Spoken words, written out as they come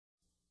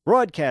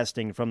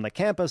Broadcasting from the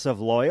campus of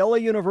Loyola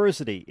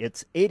University,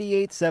 it's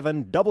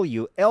 88.7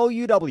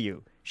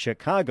 WLUW,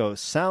 Chicago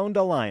Sound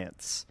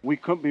Alliance. We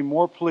couldn't be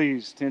more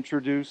pleased to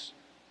introduce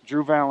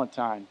Drew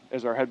Valentine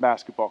as our head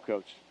basketball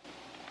coach.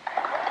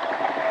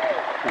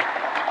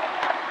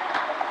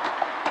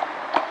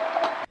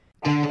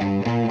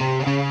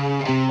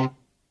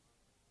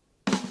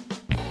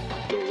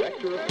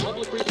 Director of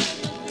Public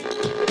Relations,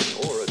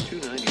 or a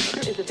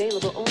 299 is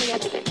available only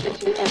at the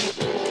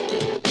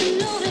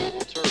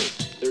Sir,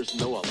 there's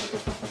no other.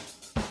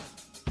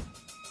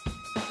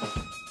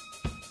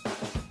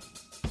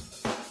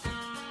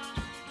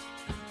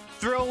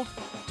 Thrilled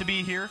to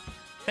be here.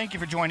 Thank you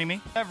for joining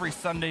me every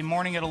Sunday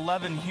morning at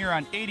 11 here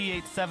on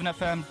 88.7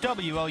 FM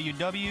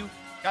WLUW.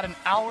 Got an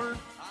hour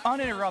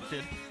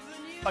uninterrupted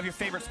of your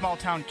favorite small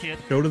town kid.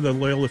 Go to the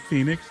Loyola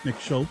Phoenix, Nick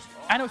Schultz.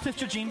 I know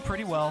Sister Jean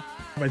pretty well.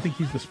 I think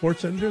he's the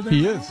sports editor there.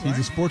 He is. He's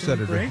a sports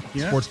editor. Great.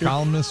 Yeah. Sports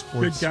columnist,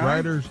 sports Good guy.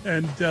 writer.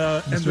 And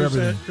Mr. there's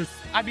Everything.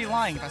 I'd be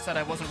lying if I said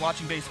I wasn't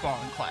watching baseball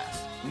in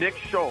class. Nick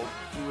Schultz,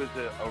 who is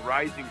a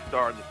rising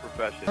star in this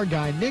profession. Our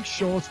guy, Nick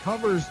Schultz,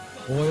 covers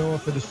Loyola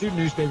for the student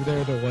newspaper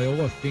there, the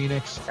Loyola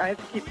Phoenix. I have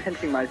to keep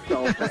pinching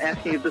myself and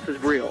asking if this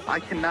is real. I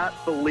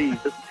cannot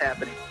believe this is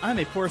happening. I'm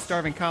a poor,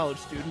 starving college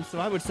student, so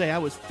I would say I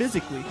was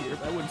physically here,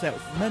 but I wouldn't say I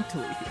was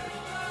mentally here.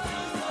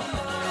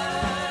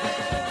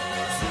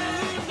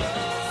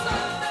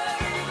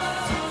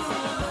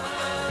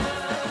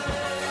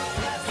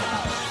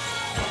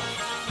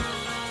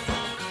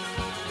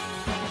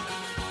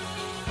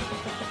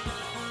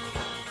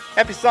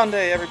 Happy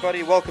Sunday,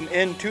 everybody. Welcome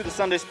into the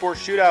Sunday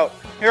Sports Shootout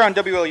here on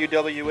WLUW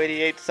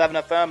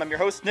 88.7 FM. I'm your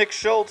host, Nick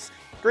Schultz.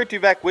 Great to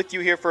be back with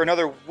you here for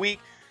another week.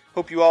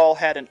 Hope you all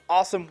had an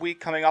awesome week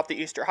coming off the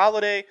Easter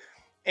holiday.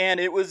 And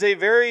it was a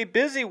very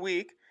busy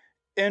week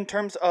in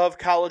terms of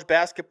college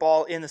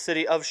basketball in the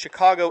city of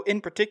Chicago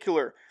in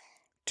particular.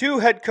 Two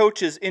head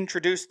coaches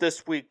introduced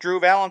this week.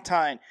 Drew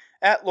Valentine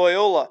at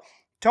Loyola,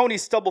 Tony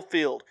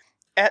Stubblefield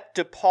at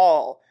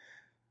DePaul.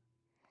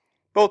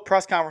 Both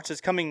press conferences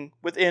coming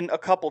within a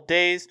couple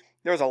days.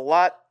 There was a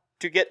lot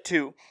to get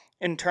to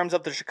in terms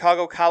of the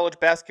Chicago college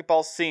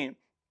basketball scene.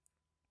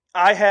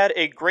 I had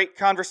a great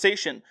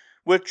conversation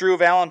with Drew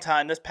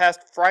Valentine this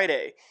past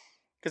Friday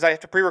because I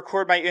have to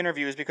pre-record my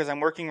interviews because I'm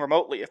working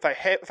remotely. If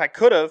I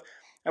could have,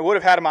 I would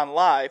have had him on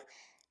live,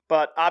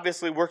 but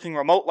obviously working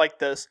remote like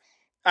this,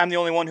 I'm the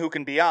only one who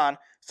can be on,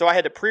 so I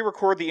had to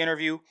pre-record the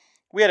interview.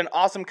 We had an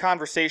awesome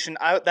conversation.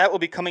 That will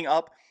be coming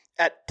up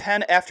at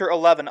 10 after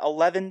 11,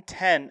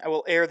 11:10, I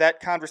will air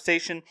that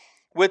conversation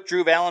with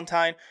Drew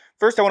Valentine.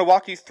 First, I want to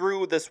walk you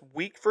through this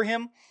week for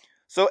him.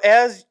 So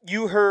as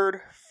you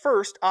heard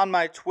first on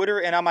my Twitter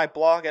and on my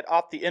blog at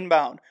Off the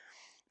Inbound,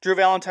 Drew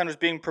Valentine was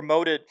being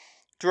promoted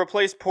to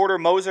replace Porter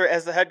Moser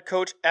as the head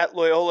coach at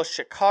Loyola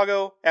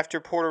Chicago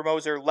after Porter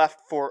Moser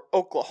left for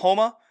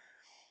Oklahoma.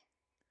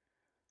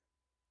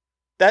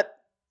 That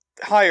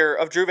hire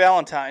of Drew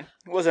Valentine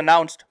was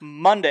announced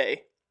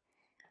Monday,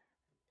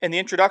 and the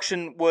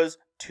introduction was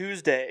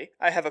Tuesday.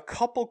 I have a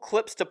couple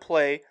clips to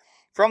play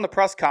from the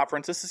press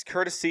conference. This is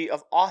courtesy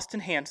of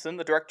Austin Hanson,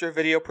 the director of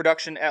video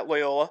production at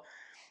Loyola.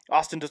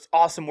 Austin does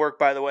awesome work,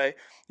 by the way.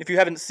 If you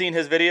haven't seen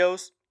his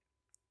videos,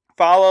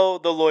 follow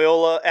the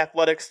Loyola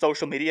Athletics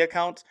social media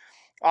accounts.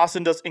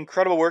 Austin does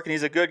incredible work, and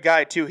he's a good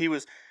guy, too. He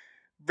was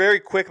very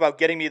quick about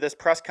getting me this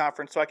press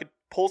conference so I could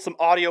pull some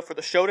audio for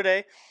the show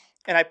today,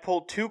 and I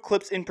pulled two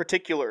clips in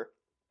particular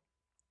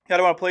that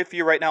I want to play for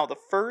you right now. The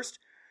first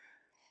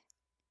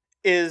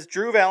is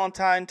Drew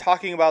Valentine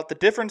talking about the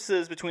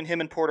differences between him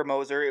and Porter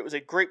Moser. It was a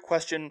great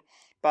question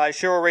by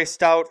Cheryl Ray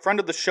Stout, friend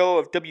of the show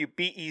of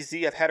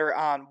WBEZ. I've had her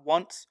on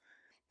once,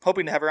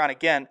 hoping to have her on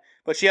again.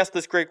 But she asked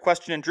this great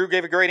question, and Drew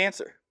gave a great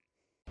answer.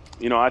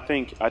 You know, I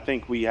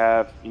think we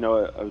have,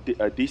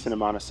 a decent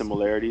amount of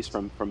similarities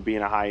from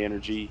being a high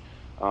energy,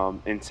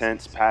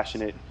 intense,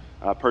 passionate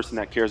person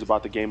that cares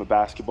about the game of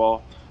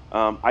basketball.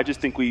 I just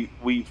think we've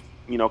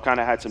kind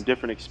of had some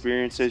different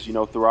experiences,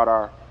 throughout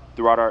our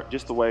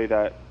just the way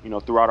that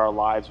throughout our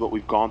lives, what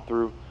we've gone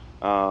through.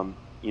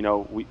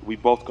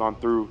 We've both gone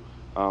through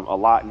a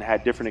lot and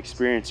had different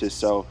experiences.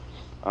 So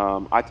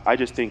I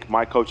just think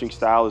my coaching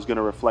style is going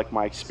to reflect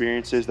my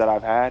experiences that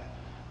I've had,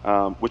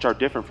 which are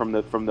different from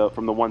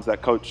the ones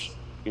that Coach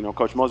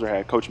Moser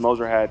had. Coach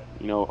Moser had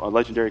a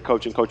legendary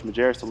coach in Coach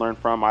Majerus to learn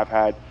from. I've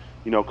had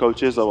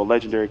Coach Izzo, a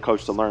legendary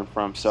coach to learn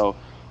from. So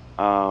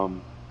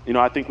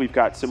I think we've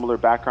got similar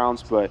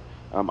backgrounds, but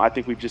I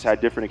think we've just had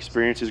different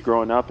experiences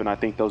growing up, and I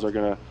think those are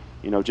going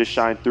to, just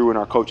shine through in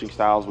our coaching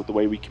styles with the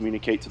way we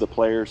communicate to the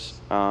players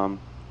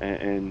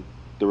and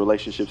the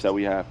relationships that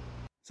we have.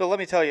 So let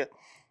me tell you a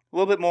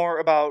little bit more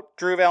about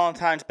Drew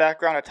Valentine's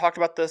background. I talked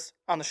about this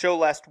on the show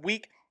last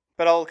week,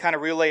 but I'll kind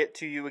of relay it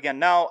to you again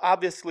now.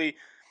 Obviously,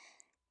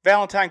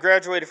 Valentine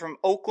graduated from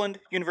Oakland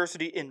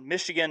University in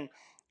Michigan.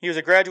 He was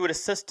a graduate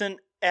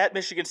assistant at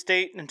Michigan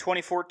State in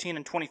 2014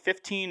 and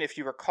 2015. If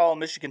you recall,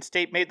 Michigan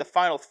State made the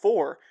Final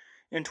Four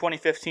in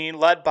 2015,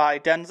 led by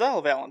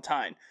Denzel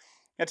Valentine.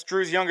 That's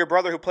Drew's younger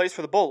brother who plays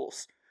for the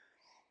Bulls.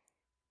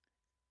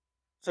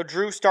 So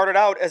Drew started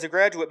out as a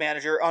graduate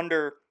manager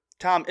under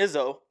Tom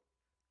Izzo,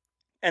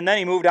 and then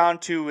he moved on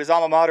to his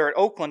alma mater at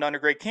Oakland under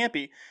Greg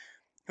Kampe,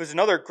 who's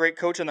another great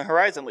coach in the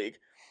Horizon League,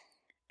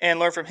 and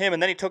learned from him.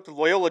 And then he took the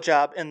Loyola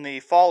job in the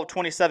fall of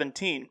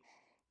 2017.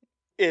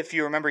 If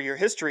you remember your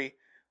history,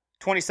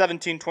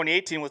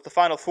 2017-2018 was the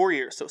final 4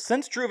 years. So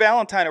since Drew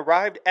Valentine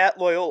arrived at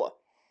Loyola,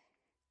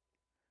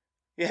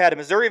 you had a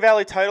Missouri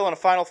Valley title and a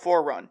Final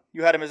Four run.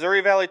 You had a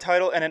Missouri Valley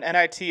title and an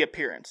NIT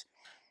appearance.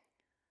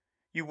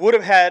 You would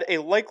have had a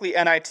likely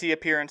NIT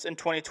appearance in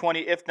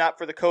 2020 if not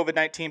for the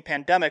COVID-19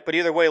 pandemic, but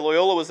either way,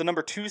 Loyola was the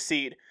number 2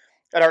 seed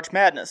at Arch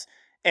Madness,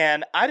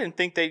 and I didn't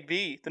think they'd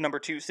be the number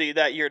 2 seed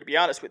that year, to be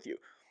honest with you.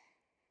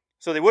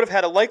 So they would have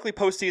had a likely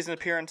postseason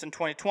appearance in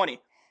 2020.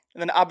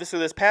 And then obviously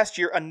this past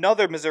year,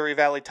 another Missouri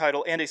Valley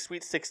title and a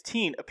Sweet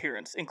 16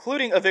 appearance,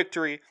 including a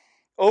victory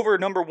over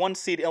number 1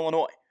 seed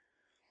Illinois.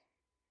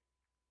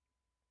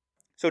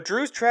 So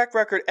Drew's track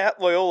record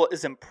at Loyola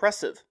is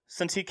impressive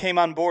since he came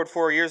on board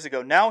 4 years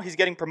ago. Now he's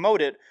getting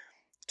promoted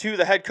to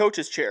the head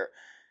coach's chair.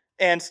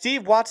 And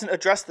Steve Watson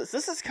addressed this.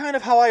 This is kind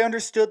of how I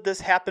understood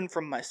this happened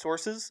from my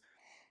sources.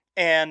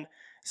 And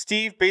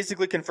Steve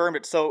basically confirmed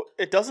it. So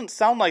it doesn't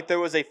sound like there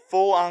was a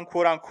full-on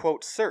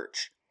quote-unquote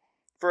search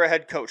for a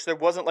head coach. There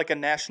wasn't like a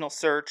national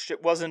search.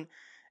 It wasn't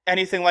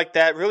anything like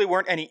that. Really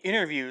weren't any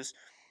interviews.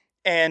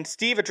 And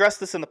Steve addressed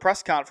this in the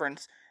press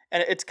conference.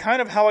 And it's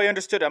kind of how I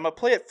understood it. I'm going to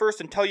play it first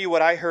and tell you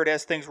what I heard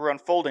as things were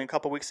unfolding a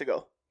couple weeks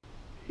ago.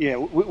 Yeah,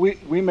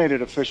 we made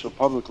it official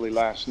publicly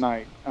last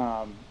night.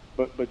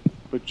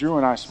 But Drew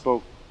and I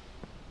spoke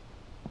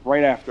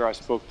right after I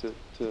spoke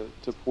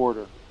to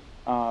Porter.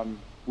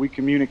 We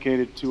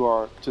communicated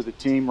to the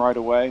team right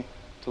away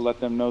to let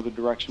them know the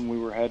direction we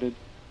were headed.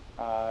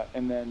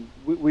 And then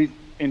we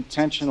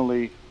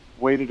intentionally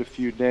waited a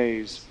few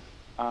days.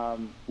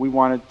 We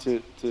wanted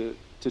to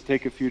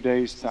take a few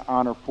days to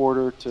honor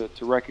Porter,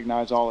 to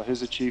recognize all of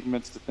his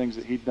achievements, the things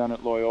that he'd done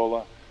at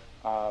Loyola.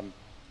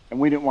 And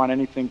we didn't want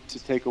anything to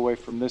take away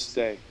from this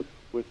day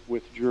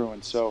with Drew.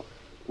 And so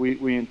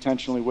we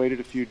intentionally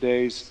waited a few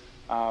days,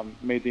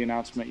 made the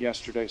announcement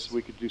yesterday so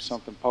we could do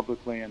something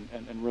publicly and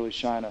really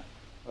shine a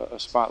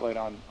spotlight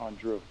on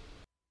Drew.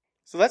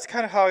 So that's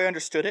kind of how I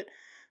understood it.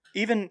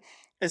 Even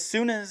as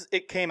soon as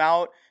it came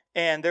out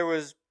and there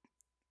was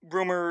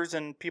rumors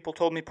and people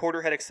told me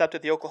Porter had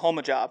accepted the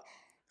Oklahoma job,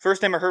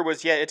 first name I heard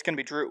was, yeah, it's going to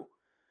be Drew.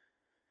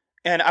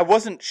 And I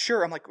wasn't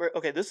sure. I'm like,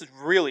 okay, this is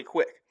really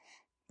quick.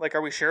 Like,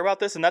 are we sure about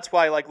this? And that's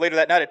why, like, later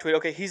that night I tweeted,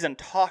 okay, he's in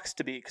talks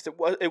to be. Because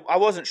I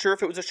wasn't sure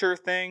if it was a sure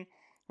thing. It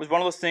was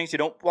one of those things you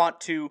don't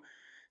want to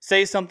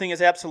say something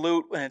is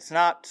absolute when it's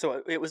not.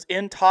 So it was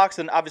in talks.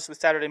 And obviously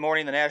Saturday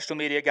morning, the national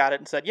media got it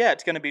and said, yeah,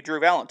 it's going to be Drew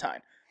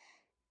Valentine.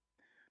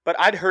 But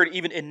I'd heard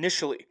even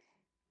initially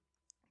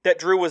that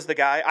Drew was the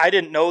guy. I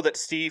didn't know that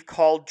Steve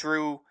called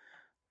Drew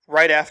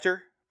right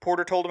after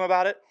Porter told him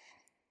about it.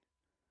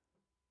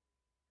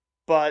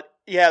 But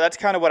yeah, that's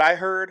kind of what I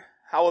heard,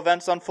 how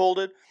events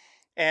unfolded.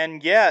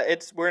 And yeah,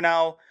 we're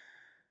now a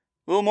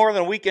little more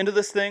than a week into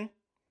this thing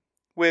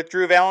with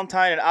Drew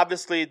Valentine. And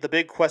obviously the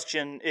big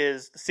question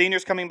is the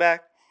seniors coming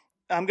back.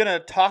 I'm going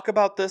to talk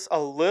about this a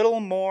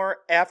little more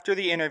after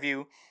the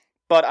interview.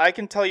 But I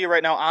can tell you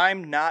right now,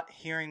 I'm not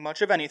hearing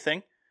much of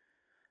anything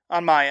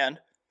on my end.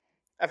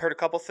 I've heard a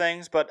couple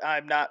things, but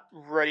I'm not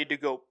ready to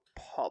go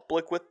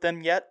public with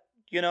them yet,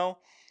 you know.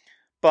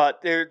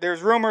 But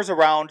there's rumors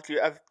around.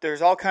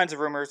 There's all kinds of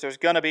rumors. There's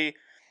going to be.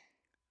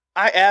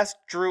 I asked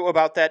Drew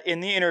about that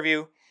in the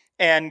interview.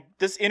 And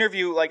this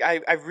interview, like,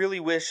 I really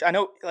wish. I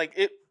know, like,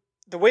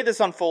 the way this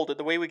unfolded,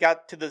 the way we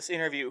got to this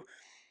interview,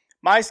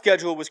 my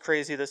schedule was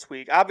crazy this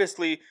week.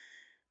 Obviously,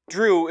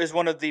 Drew is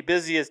one of the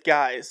busiest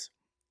guys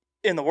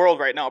in the world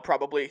right now,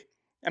 probably.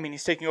 I mean,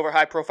 he's taking over a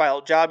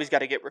high-profile job. He's got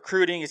to get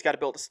recruiting. He's got to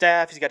build a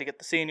staff. He's got to get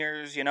the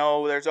seniors. You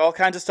know, there's all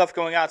kinds of stuff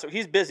going on. So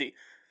he's busy.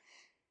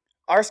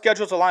 Our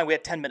schedules aligned. We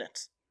had 10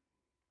 minutes.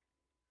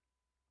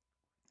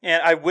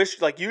 And I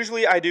wish, like,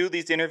 usually I do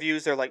these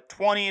interviews. They're like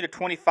 20 to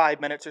 25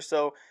 minutes or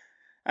so.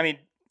 I mean,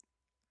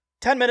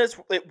 10 minutes,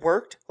 it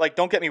worked. Like,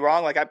 don't get me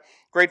wrong. Like, I'm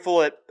grateful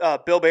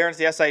that Bill Behrens,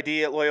 the SID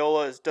at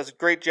Loyola, does a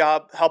great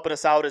job helping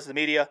us out as the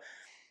media.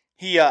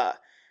 He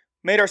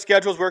made our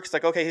schedules work. It's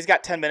like, okay, he's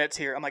got 10 minutes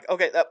here. I'm like,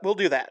 okay, we'll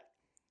do that.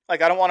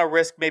 Like, I don't want to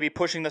risk maybe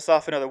pushing this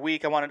off another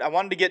week. I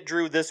wanted to get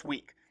Drew this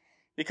week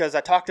because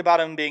I talked about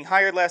him being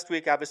hired last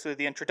week. Obviously,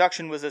 the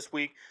introduction was this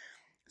week.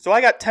 So I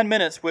got 10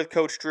 minutes with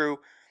Coach Drew,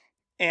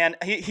 and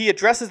he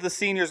addresses the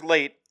seniors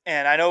late.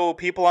 And I know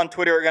people on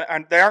Twitter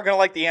aren't going to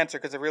like the answer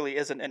because there really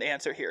isn't an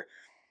answer here.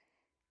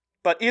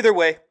 But either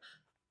way,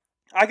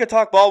 I could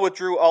talk ball with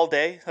Drew all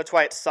day. That's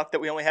why it sucked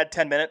that we only had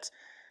 10 minutes.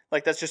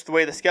 Like, that's just the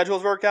way the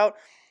schedules worked out.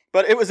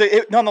 But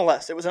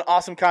nonetheless, it was an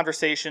awesome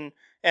conversation,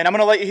 and I'm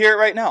going to let you hear it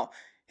right now.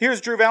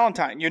 Here's Drew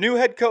Valentine, your new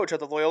head coach of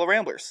the Loyola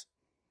Ramblers.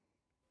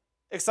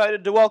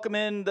 Excited to welcome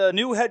in the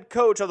new head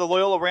coach of the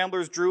Loyola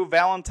Ramblers, Drew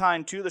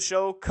Valentine, to the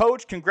show.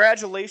 Coach,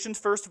 congratulations,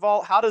 first of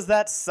all. How does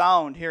that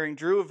sound, hearing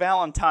Drew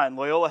Valentine,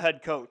 Loyola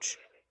head coach?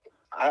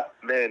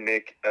 Man,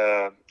 Nick,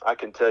 I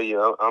can tell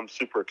you I'm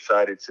super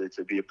excited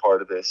to be a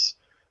part of this.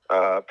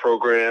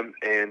 program,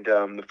 and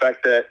the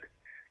fact that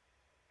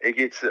I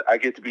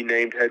get to be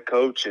named head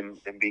coach and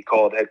be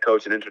called head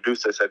coach and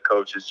introduced as head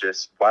coach is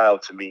just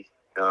wild to me.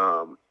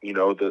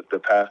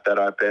 The path that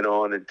I've been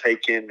on and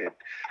taken, and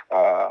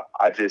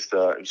I just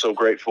am so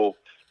grateful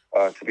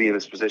to be in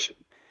this position.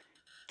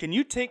 Can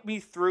you take me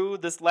through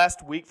this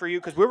last week for you?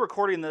 Because we're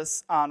recording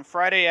this on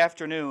Friday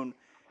afternoon,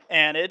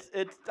 and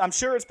I'm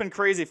sure it's been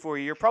crazy for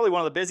you. You're probably one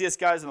of the busiest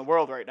guys in the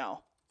world right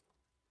now.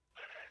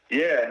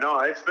 Yeah, no,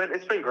 it's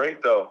been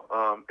great though.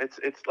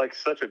 It's like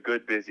such a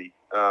good busy.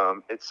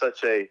 It's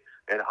such an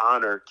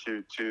honor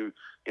to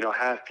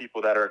have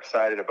people that are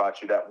excited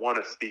about you, that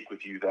want to speak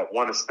with you, that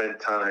want to spend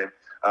time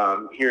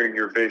hearing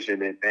your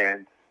vision,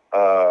 and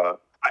I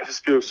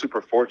just feel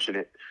super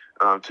fortunate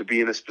to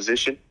be in this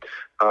position.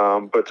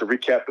 But to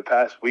recap the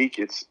past week,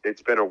 it's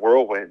been a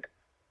whirlwind.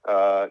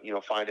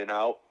 Finding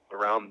out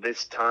around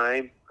this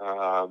time,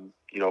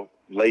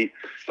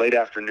 late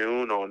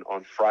afternoon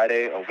on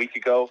Friday a week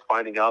ago,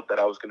 finding out that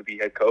I was going to be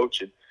head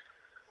coach, and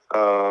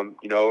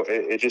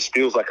it just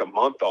feels like a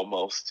month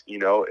almost.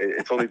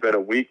 It's only been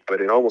a week,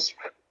 but it almost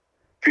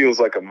feels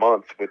like a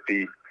month with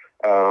the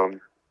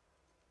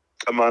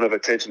amount of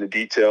attention to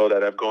detail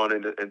that I've gone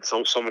into in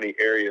so many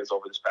areas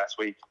over this past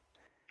week.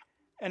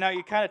 And now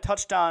you kind of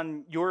touched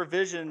on your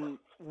vision.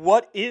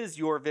 What is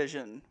your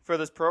vision for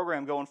this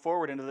program going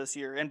forward into this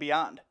year and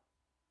beyond?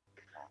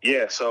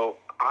 Yeah, so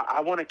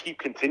I want to keep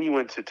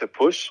continuing to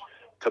push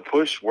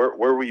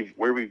where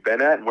we've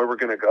been at and where we're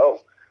going to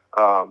go.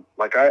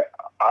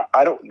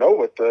 I don't know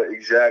what the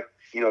exact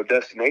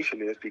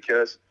destination is,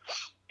 because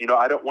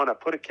I don't want to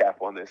put a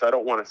cap on this. I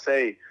don't want to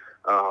say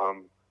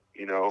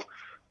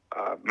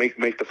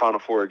make the Final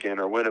Four again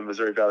or win a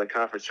Missouri Valley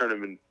Conference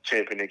tournament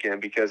champion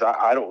again, because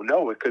I don't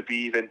know. It could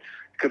be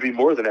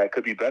more than that. It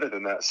could be better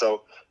than that.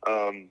 So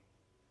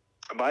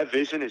my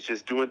vision is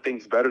just doing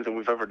things better than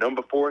we've ever done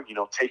before,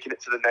 taking it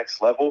to the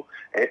next level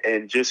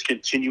and just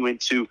continuing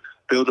to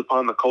build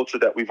upon the culture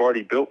that we've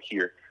already built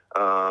here.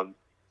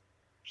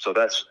 So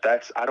that's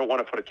I don't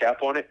want to put a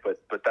cap on it, but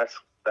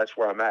that's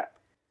where I'm at.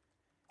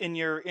 In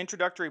your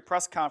introductory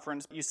press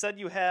conference, you said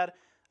you had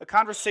a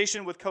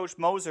conversation with Coach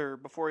Moser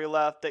before you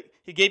left, that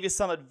he gave you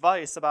some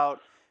advice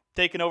about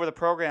taking over the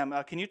program.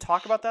 Can you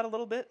talk about that a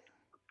little bit?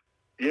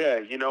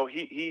 Yeah,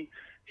 he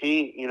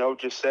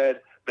just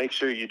said, make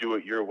sure you do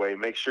it your way.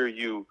 Make sure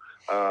you,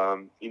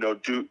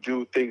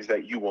 do things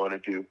that you want to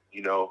do.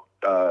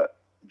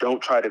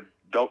 Don't try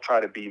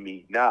to be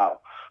me. Now,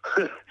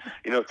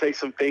 take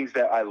some things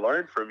that I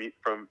learned from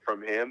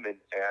him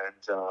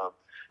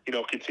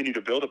and continue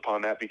to build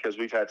upon that, because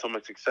we've had so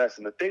much success.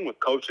 And the thing with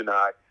Coach and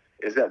I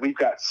is that we've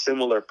got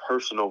similar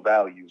personal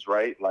values,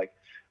 right? Like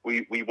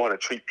we want to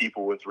treat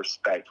people with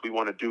respect. We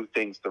want to do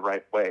things the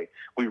right way.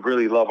 We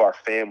really love our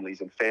families,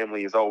 and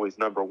family is always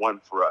number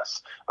one for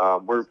us.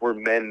 We're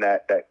men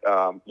that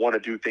want to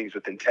do things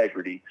with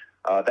integrity,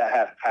 that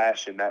have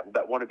passion,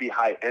 that want to be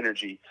high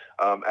energy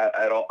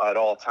at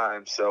all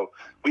times. So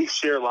we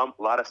share a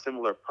lot of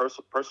similar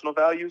personal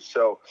values.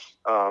 So,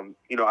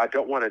 I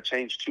don't want to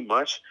change too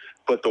much,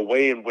 but the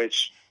way in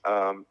which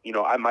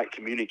I might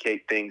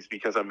communicate things,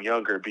 because I'm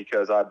younger,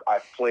 because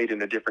I've played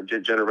in a different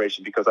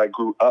generation, because I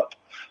grew up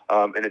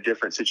in a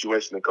different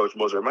situation than Coach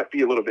Moser, it might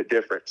be a little bit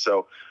different.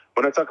 So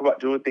when I talk about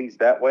doing things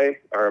that way,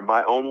 or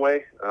my own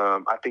way,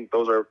 I think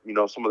those are,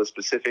 some of the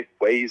specific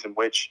ways in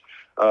which,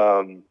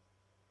 I'm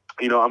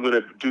going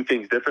to do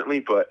things differently.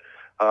 But,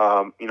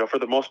 for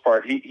the most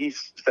part,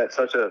 he's set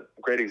such a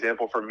great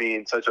example for me,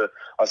 and such a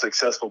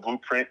successful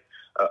blueprint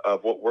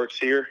of what works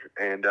here.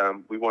 And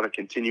we want to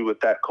continue with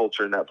that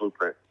culture and that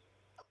blueprint.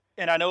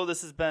 And I know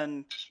this has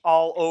been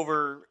all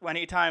over.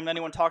 Anytime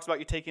anyone talks about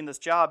you taking this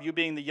job, you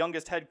being the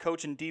youngest head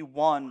coach in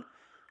D1,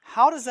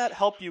 how does that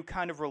help you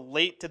kind of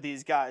relate to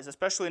these guys,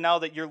 especially now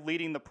that you're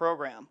leading the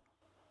program?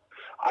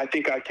 I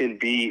think I can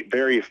be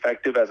very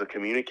effective as a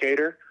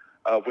communicator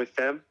with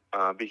them,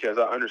 because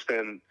I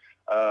understand,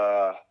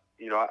 I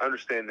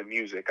understand the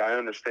music. I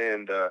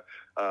understand the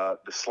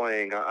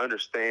slang. I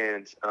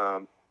understand,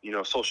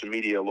 social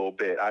media a little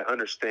bit. I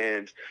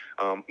understand,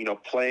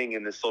 playing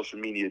in this social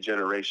media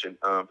generation.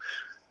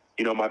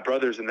 My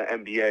brother's in the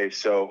NBA,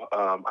 so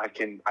I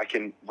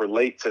can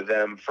relate to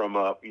them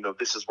from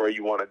this is where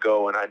you want to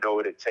go, and I know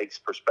what it takes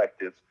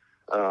perspective.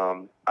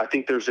 I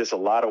think there's just a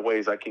lot of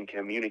ways I can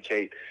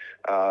communicate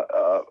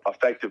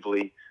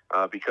effectively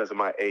because of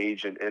my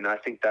age, and I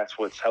think that's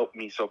what's helped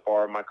me so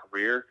far in my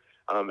career.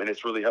 And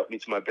it's really helped me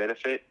to my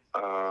benefit.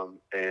 I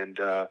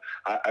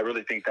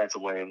really think that's a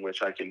way in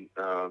which I can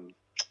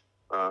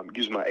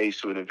use my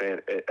age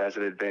as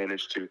an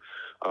advantage to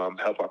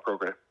help our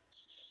program.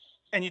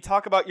 And you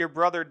talk about your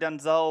brother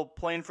Denzel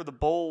playing for the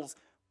Bulls.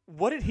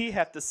 What did he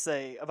have to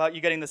say about you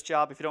getting this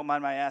job, if you don't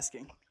mind my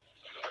asking?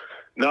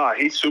 No,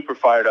 he's super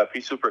fired up.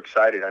 He's super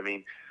excited. I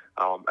mean,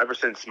 ever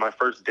since my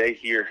first day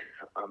here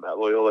at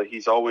Loyola,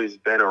 he's always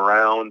been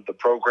around the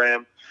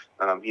program.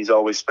 He's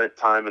always spent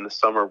time in the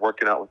summer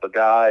working out with the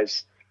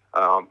guys,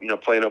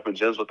 playing open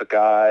gyms with the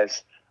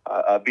guys,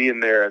 being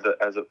there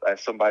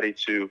as somebody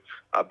to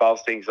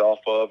bounce things off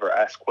of or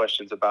ask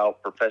questions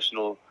about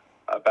professional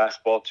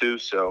basketball too.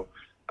 So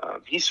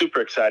he's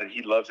super excited.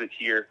 He loves it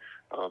here.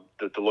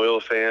 The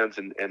Loyola fans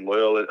and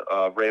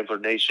Loyola Rambler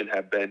Nation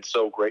have been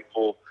so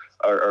grateful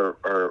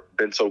or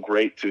been so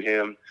great to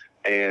him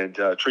and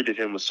treated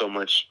him with so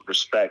much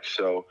respect.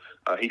 So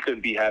he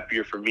couldn't be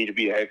happier for me to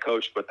be a head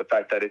coach. But the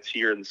fact that it's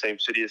here in the same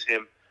city as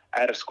him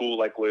at a school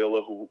like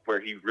Loyola, where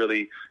he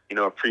really,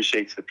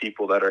 appreciates the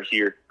people that are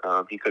here,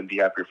 he couldn't be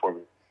happier for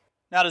me.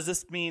 Now, does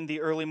this mean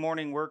the early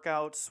morning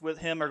workouts with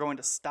him are going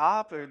to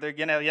stop? Are there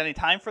going to be any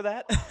time for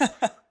that?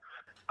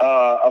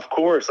 Of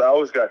course, I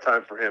always got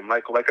time for him.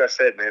 Like I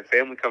said, man,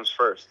 family comes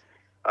first.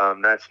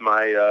 That's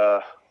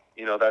my,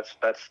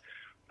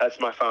 that's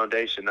my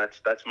foundation.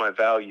 That's my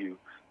value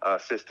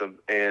system.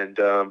 And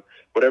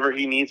whatever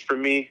he needs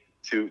from me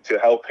to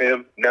help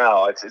him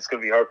now, it's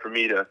going to be hard for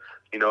me to,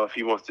 if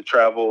he wants to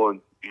travel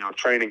and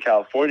train in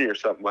California or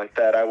something like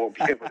that, I won't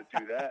be able to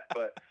do that.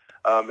 But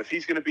if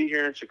he's going to be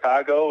here in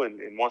Chicago and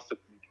wants to,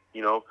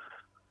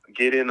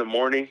 get in the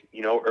morning,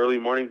 early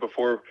morning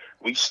before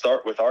we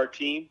start with our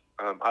team.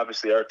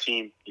 Obviously, our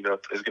team,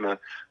 is going to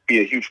be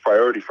a huge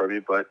priority for me.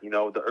 But,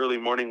 the early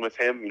morning with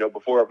him,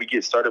 before we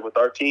get started with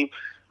our team,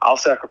 I'll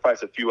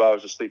sacrifice a few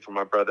hours of sleep for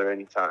my brother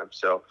anytime.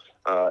 So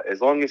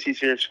as long as he's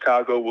here in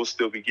Chicago, we'll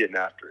still be getting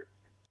after it.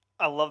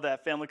 I love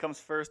that. Family comes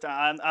first.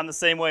 I'm the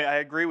same way. I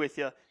agree with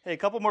you. Hey, a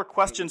couple more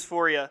questions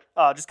for you,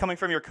 just coming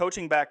from your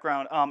coaching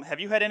background. Have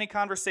you had any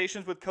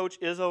conversations with Coach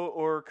Izzo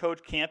or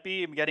Coach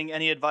Campy, getting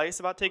any advice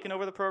about taking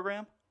over the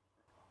program?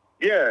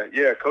 Yeah.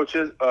 Coach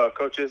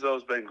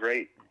Izzo's been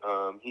great.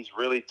 He's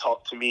really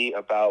talked to me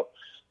about,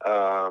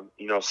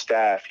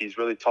 staff. He's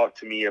really talked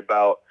to me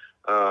about,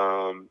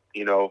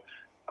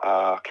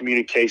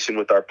 communication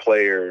with our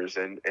players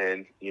and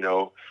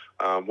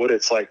what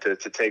it's like to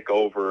take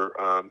over,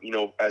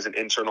 as an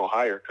internal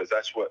hire, because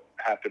that's what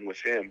happened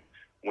with him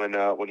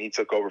when he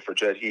took over for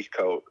Jed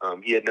Heathcote.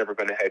 He had never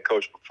been a head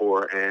coach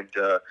before, and,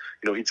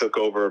 he took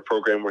over a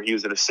program where he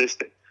was an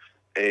assistant.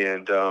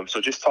 And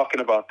so just talking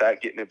about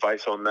that, getting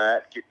advice on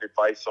that, getting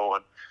advice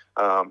on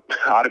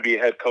how to be a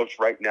head coach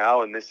right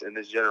now in this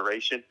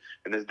generation,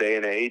 in this day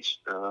and age.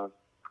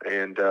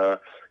 And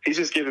he's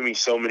just given me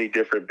so many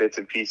different bits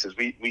and pieces.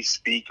 We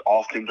speak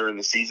often during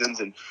the seasons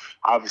and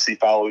obviously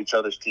follow each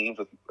other's teams,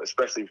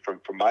 especially from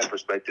my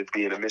perspective,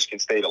 being a Michigan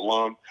State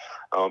alum,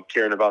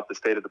 caring about the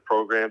state of the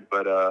program.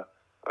 But,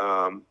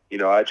 I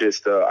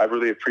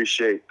really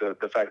appreciate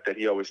the fact that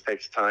he always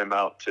takes time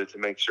out to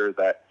make sure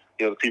that,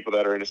 the people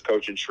that are in his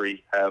coaching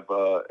tree have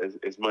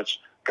as much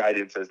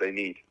guidance as they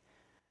need.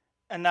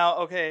 And now,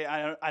 okay,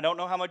 I don't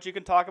know how much you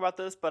can talk about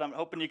this, but I'm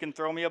hoping you can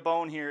throw me a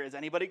bone here. Is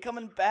anybody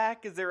coming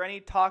back? Is there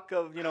any talk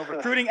of,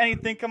 recruiting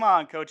anything? Come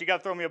on, Coach, you got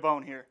to throw me a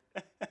bone here.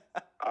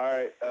 All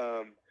right.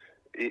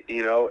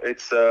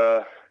 It's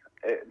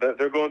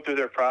they're going through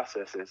their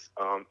processes,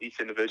 each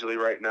individually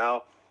right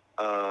now.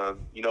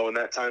 When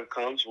that time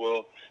comes,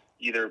 we'll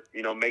either,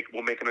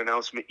 make an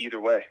announcement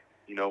either way,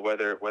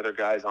 whether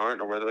guys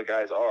aren't or whether the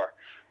guys are.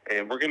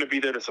 And we're going to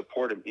be there to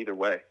support him either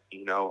way.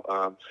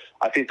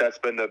 I think that's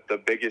been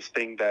the biggest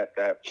thing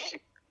that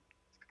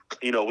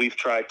we've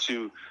tried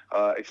to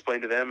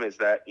explain to them is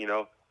that,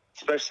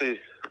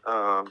 especially,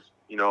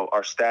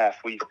 our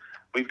staff,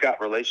 we've got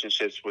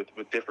relationships with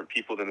different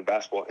people in the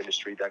basketball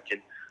industry that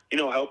can,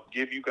 help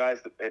give you guys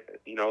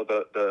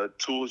the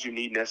tools you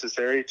need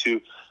necessary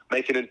to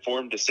make an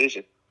informed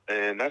decision.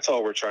 And that's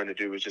all we're trying to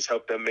do is just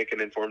help them make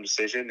an informed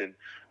decision.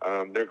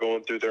 And they're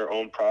going through their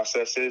own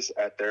processes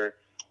at their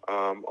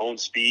own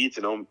speeds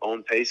and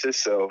own paces.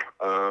 So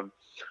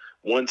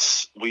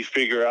once we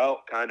figure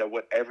out kind of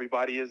what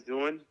everybody is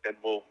doing, then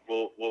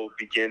we'll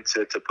begin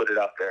to put it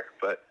out there.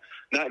 But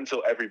not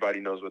until everybody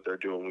knows what they're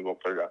doing, we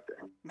won't put it out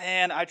there.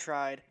 Man, I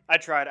tried.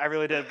 I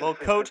really did. Well,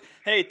 Coach,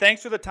 hey,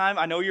 thanks for the time.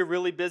 I know you're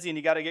really busy and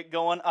you got to get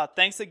going.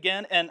 Thanks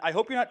again. And I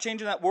hope you're not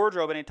changing that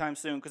wardrobe anytime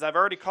soon because I've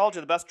already called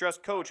you the best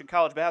dressed coach in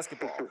college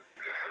basketball.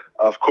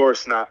 Of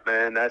course not,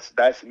 man.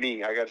 That's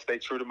me. I got to stay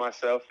true to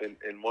myself. And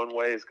one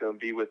way is going to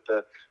be with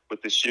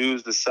the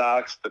shoes, the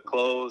socks, the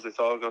clothes. It's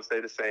all going to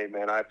stay the same,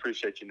 man. I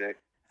appreciate you, Nick.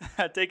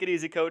 Take it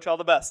easy, Coach. All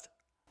the best.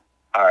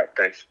 All right.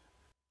 Thanks.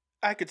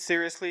 I could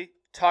seriously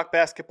talk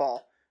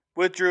basketball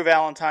with Drew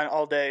Valentine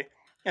all day,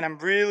 and I'm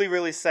really,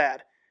 really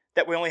sad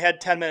that we only had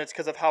 10 minutes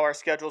because of how our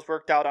schedules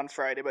worked out on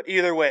Friday. But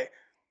either way,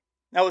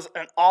 that was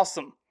an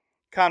awesome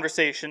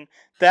conversation.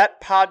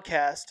 That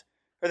podcast,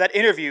 or that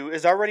interview,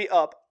 is already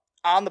up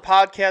on the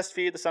podcast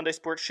feed, the Sunday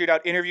Sports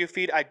Shootout interview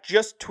feed. I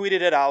just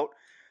tweeted it out.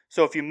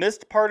 So if you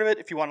missed part of it,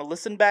 if you want to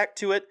listen back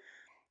to it,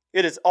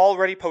 it is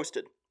already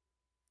posted.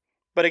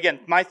 But again,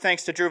 my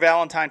thanks to Drew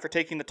Valentine for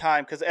taking the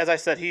time because, as I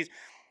said, he's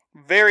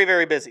very,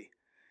 very busy.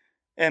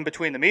 And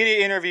between the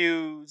media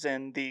interviews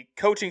and the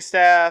coaching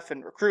staff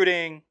and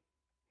recruiting,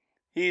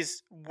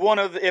 he's one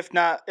of, if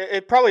not,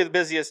 probably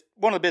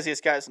one of the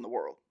busiest guys in the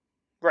world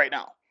right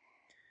now.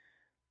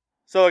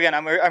 So again,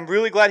 I'm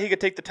really glad he could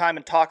take the time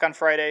and talk on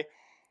Friday.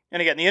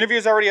 And again, the interview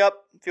is already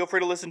up. Feel free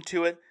to listen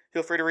to it.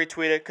 Feel free to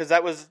retweet it because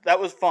that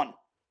was fun.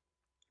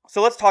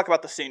 So let's talk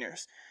about the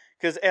seniors.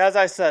 Because as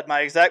I said, my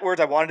exact words,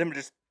 I wanted him to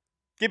just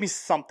give me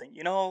something,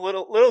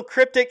 little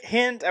cryptic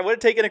hint. I would have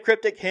taken a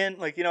cryptic hint.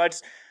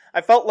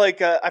 I felt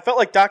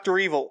like Dr.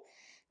 Evil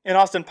in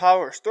Austin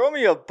Powers. Throw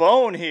me a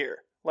bone here.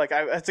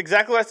 That's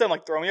exactly what I said. I'm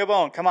like, throw me a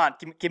bone. Come on,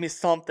 give me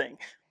something.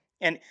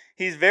 And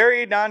he's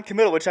very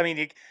non-committal, which,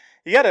 you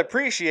got to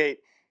appreciate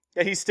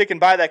that he's sticking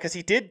by that, because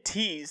he did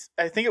tease,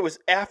 I think it was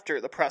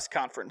after the press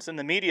conference in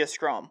the media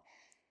scrum,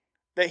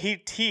 that he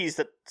teased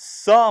that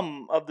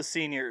some of the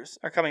seniors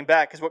are coming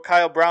back, is what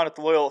Kyle Brown at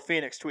the Loyola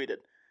Phoenix tweeted.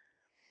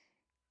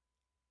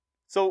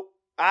 So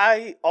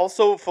I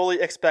also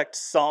fully expect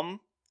some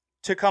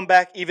to come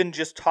back, even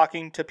just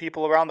talking to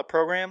people around the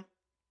program.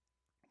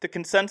 The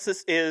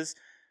consensus is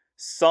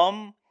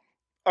some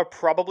are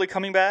probably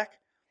coming back.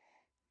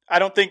 I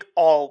don't think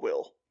all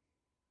will.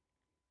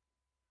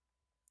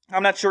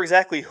 I'm not sure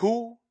exactly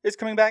who is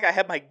coming back. I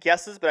have my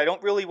guesses, but I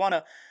don't really want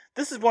to.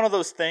 This is one of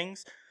those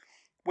things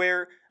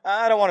where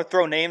I don't want to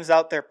throw names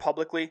out there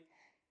publicly.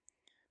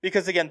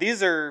 Because, again,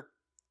 these are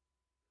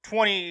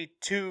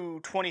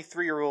 22,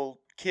 23-year-old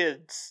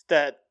kids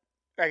that,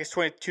 I guess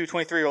 22,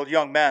 23-year-old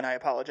young men, I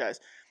apologize.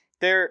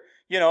 They're,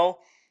 do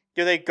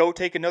they go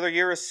take another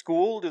year of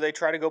school? Do they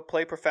try to go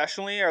play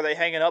professionally? Are they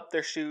hanging up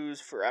their shoes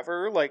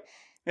forever?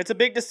 It's a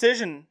big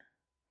decision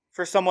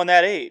for someone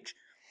that age.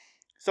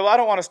 So I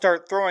don't want to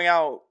start throwing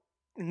out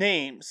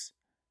names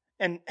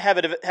and have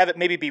it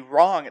maybe be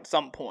wrong at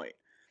some point,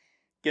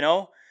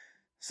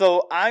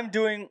 So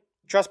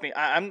trust me,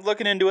 I'm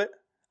looking into it.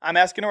 I'm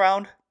asking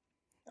around.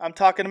 I'm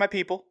talking to my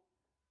people.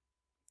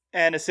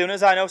 And as soon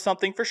as I know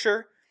something for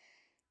sure,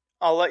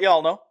 I'll let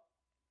y'all know.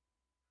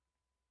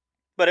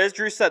 But as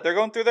Drew said, they're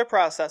going through their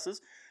processes.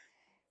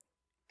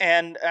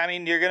 And,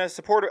 you're going to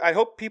support it. I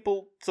hope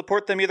people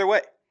support them either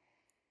way.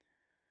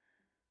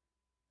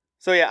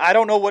 So, yeah, I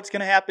don't know what's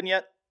going to happen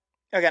yet.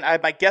 Again,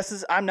 my guess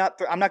is I'm not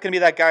going to be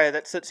that guy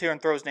that sits here and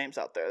throws names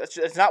out there.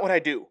 That's not what I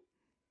do.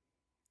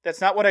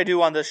 That's not what I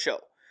do on this show.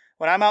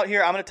 When I'm out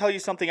here, I'm going to tell you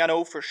something I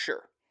know for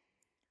sure.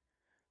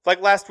 Like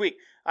last week,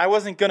 I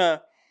wasn't going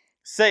to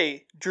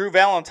say Drew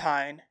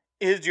Valentine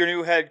is your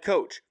new head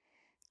coach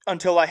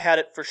until I had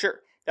it for sure.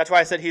 That's why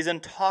I said he's in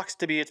talks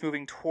to be. It's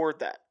moving toward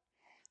that.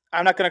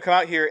 I'm not going to come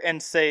out here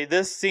and say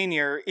this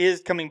senior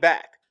is coming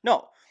back.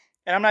 No.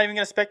 And I'm not even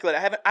going to speculate.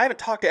 I haven't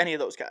talked to any of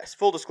those guys.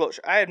 Full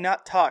disclosure. I have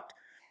not talked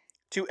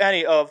to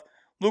any of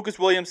Lucas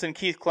Williamson,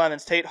 Keith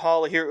Clemens, Tate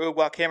Hall, Ahir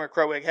Ugwa, Cameron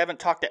Crowig. I haven't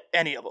talked to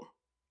any of them.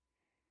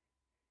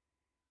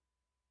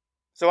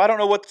 So I don't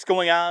know what's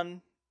going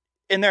on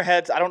in their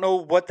heads. I don't know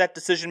what that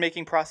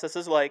decision-making process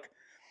is like.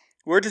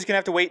 We're just going to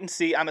have to wait and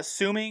see. I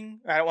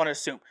don't want to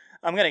assume.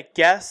 I'm going to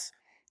guess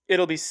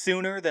it'll be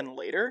sooner than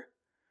later.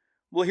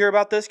 We'll hear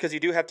about this because you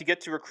do have to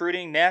get to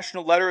recruiting.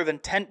 National Letter of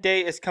Intent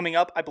Day is coming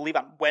up, I believe,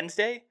 on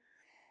Wednesday.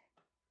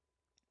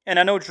 And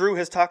I know Drew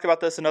has talked about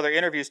this in other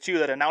interviews too,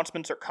 that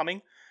announcements are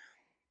coming.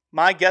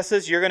 My guess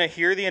is you're going to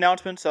hear the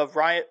announcements of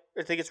Ryan,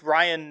 I think it's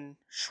Ryan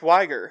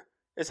Schweiger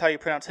is how you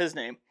pronounce his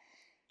name,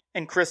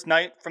 and Chris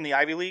Knight from the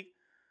Ivy League.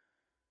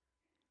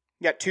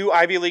 You got 2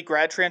 Ivy League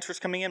grad transfers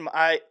coming in.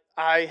 I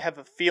have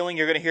a feeling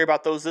you're going to hear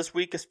about those this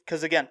week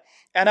because, again,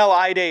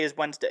 NLI Day is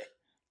Wednesday.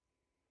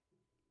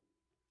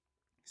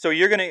 So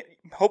you're going to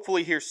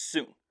hopefully hear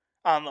soon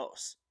on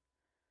those.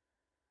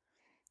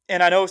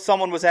 And I know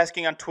someone was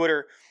asking on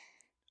Twitter,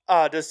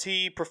 does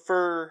he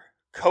prefer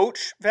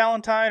Coach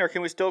Valentine or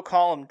can we still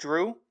call him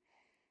Drew?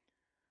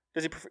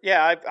 Does he prefer?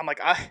 Yeah, I'm like,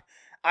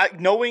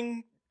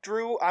 knowing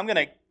Drew, I'm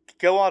going to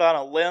go out on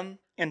a limb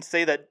and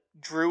say that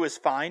Drew is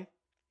fine,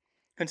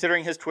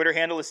 considering his Twitter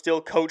handle is still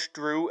Coach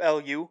Drew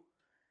LU.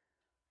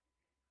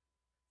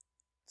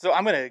 So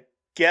I'm going to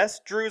guess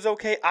Drew's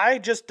okay. I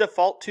just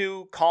default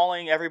to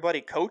calling everybody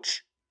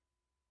Coach.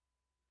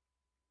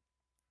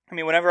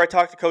 Whenever I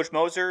talked to Coach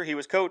Moser, he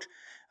was Coach.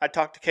 I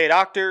talked to Kate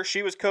Octor,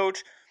 she was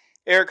Coach.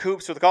 Eric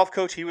Hoops was the golf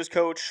coach, he was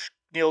Coach.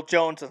 Neil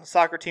Jones on the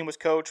soccer team was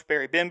Coach.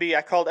 Barry Bimby,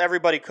 I called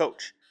everybody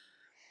Coach.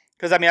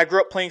 Because, I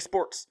grew up playing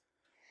sports.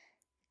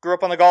 Grew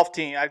up on the golf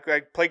team. I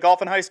played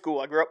golf in high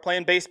school. I grew up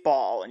playing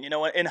baseball.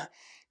 And,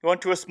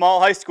 went to a small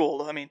high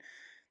school.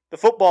 The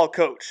football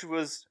coach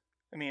was,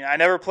 I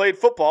never played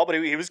football,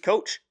 but he was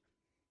Coach.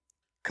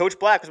 Coach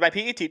Black was my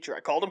PE teacher.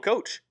 I called him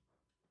Coach.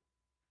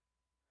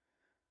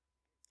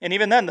 And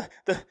even then,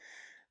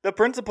 the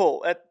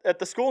principal at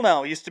the school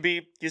now used to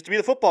be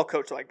the football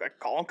coach. So I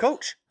call him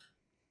Coach.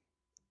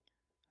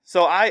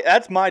 So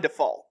that's my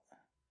default.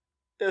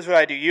 That's what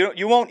I do.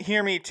 You won't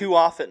hear me too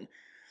often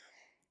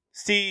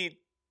see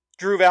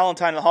Drew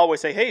Valentine in the hallway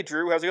say, "Hey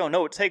Drew, how's it going?"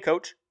 No, it's "Hey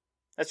Coach."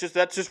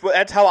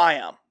 That's how I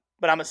am.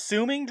 But I'm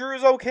assuming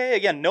Drew's okay.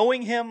 Again,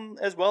 knowing him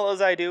as well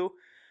as I do,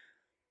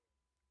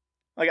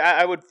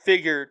 I would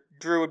figure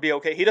Drew would be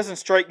okay. He doesn't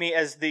strike me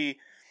as the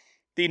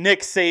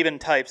Nick Saban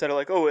types that are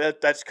like, "Oh,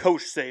 that's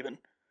Coach Saban."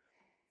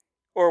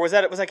 Or was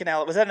that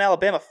an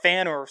Alabama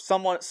fan or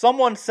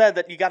someone said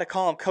that you got to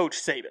call him Coach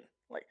Saban?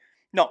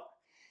 No,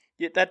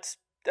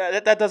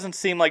 that doesn't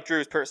seem like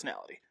Drew's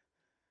personality.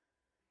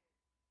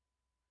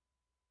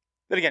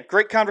 But again,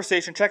 great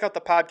conversation. Check out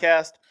the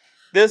podcast.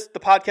 The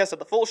podcast of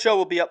the full show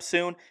will be up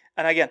soon.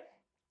 And again,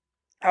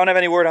 I don't have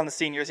any word on the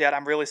seniors yet.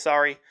 I'm really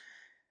sorry.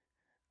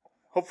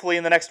 hopefully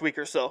in the next week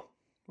or so.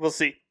 We'll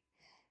see.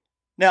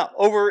 Now,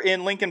 over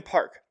in Lincoln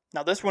Park.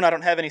 Now, this one I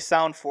don't have any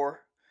sound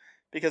for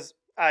because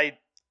I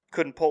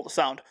couldn't pull the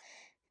sound.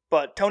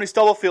 But Tony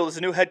Stubblefield is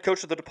the new head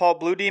coach of the DePaul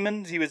Blue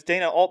Demons. He was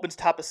Dana Altman's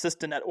top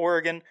assistant at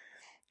Oregon.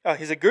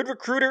 He's a good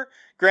recruiter.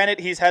 Granted,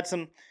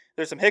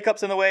 there's some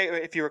hiccups in the way.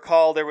 If you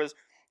recall, there was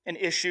an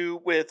issue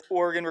with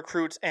Oregon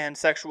recruits and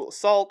sexual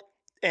assault,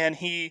 and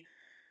he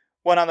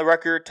went on the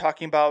record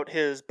talking about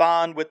his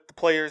bond with the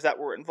players that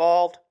were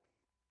involved.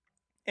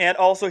 And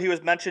also, he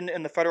was mentioned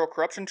in the federal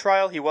corruption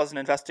trial. He wasn't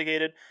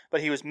investigated,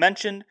 but he was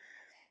mentioned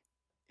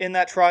in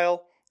that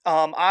trial.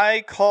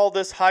 I call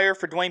this hire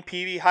for Dwayne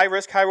Peavy high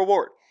risk, high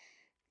reward.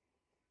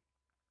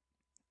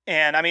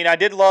 And, I mean, I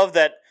did love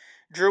that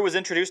Drew was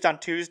introduced on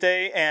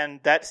Tuesday, and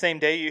that same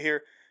day you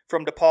hear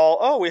from DePaul,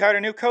 oh, we hired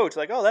a new coach.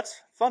 Like, oh,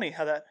 that's funny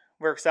how that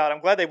works out.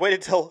 I'm glad they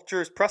waited till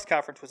Drew's press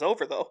conference was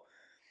over, though.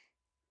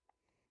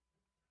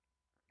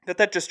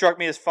 That just struck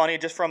me as funny,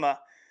 just from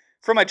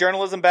my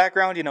journalism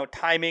background,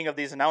 timing of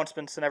these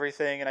announcements and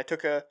everything. And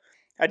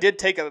I did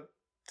take a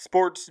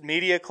sports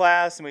media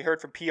class, and we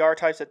heard from PR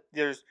types that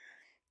there's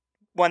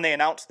when they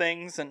announce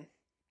things, and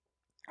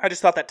I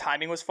just thought that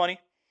timing was funny.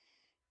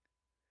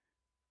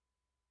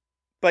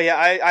 But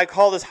yeah, I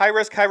call this high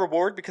risk, high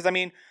reward because, I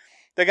mean,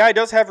 the guy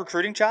does have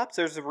recruiting chops.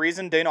 There's a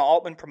reason Dana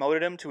Altman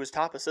promoted him to his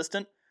top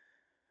assistant.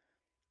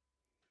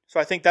 So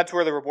I think that's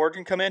where the reward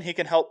can come in. He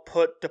can help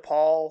put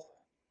DePaul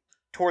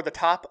toward the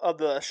top of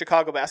the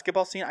Chicago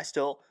basketball scene. I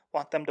still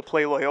want them to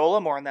play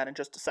Loyola. More on that in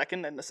just a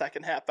second. In the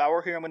second half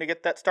hour here, I'm going to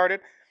get that started.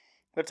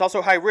 But it's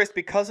also high risk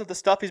because of the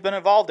stuff he's been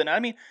involved in.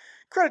 I mean,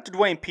 credit to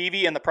Dwayne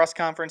Peavy in the press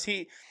conference.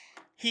 He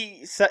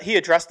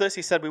addressed this.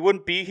 He said we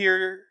wouldn't be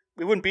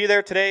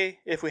there today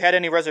if we had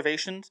any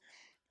reservations.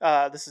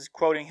 This is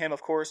quoting him,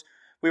 of course.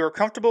 We were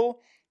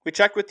comfortable. We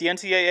checked with the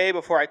NCAA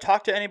before I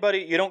talked to anybody.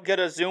 You don't get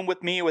a Zoom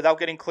with me without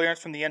getting clearance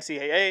from the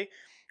NCAA.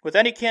 With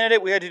any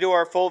candidate, we had to do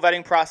our full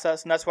vetting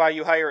process, and that's why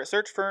you hire a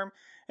search firm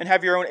and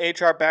have your own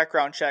HR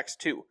background checks,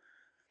 too.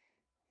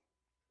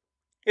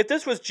 If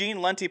this was Gene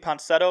Lenti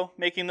Ponsetto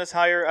making this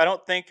hire, I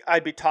don't think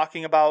I'd be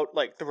talking about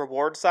like the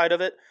reward side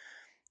of it.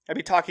 I'd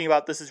be talking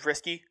about this is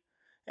risky,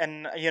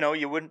 and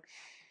you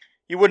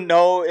wouldn't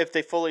know if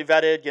they fully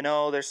vetted.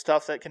 There's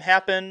stuff that can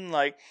happen.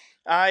 Like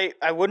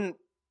it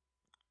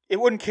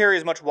wouldn't carry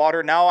as much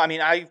water now. I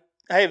mean, I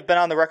have been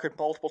on the record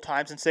multiple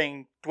times in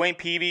saying Dwayne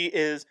Peavy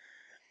is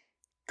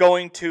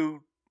going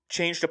to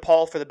change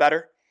DePaul for the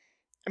better.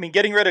 I mean,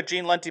 getting rid of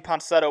Gene Lenti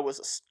Ponsetto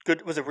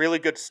was a really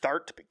good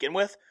start to begin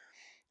with.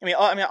 I mean,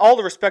 all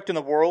the respect in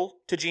the world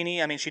to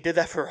Jeannie. I mean, she did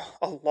that for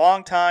a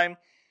long time,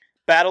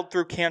 battled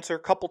through cancer a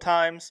couple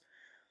times.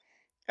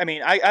 I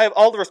mean, I have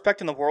all the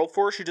respect in the world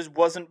for her. She just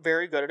wasn't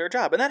very good at her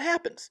job, and that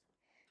happens.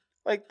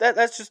 Like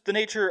that's just the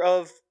nature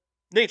of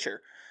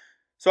nature.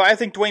 So I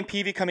think Dwayne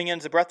Peavy coming in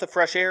is a breath of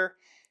fresh air.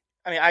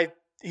 I mean,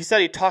 he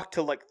said he talked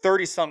to like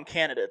 30-some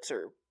candidates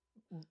or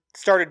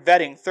started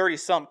vetting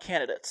 30-some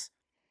candidates.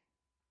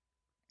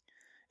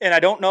 And I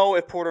don't know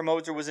if Porter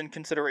Moser was in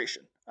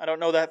consideration. I don't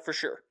know that for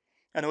sure.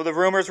 I know the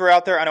rumors were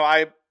out there. I know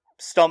I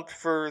stumped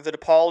for the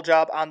DePaul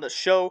job on the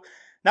show.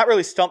 Not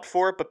really stumped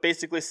for it, but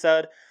basically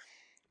said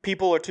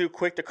people are too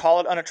quick to call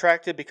it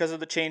unattractive because of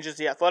the changes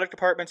the athletic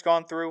department's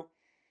gone through.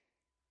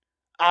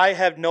 I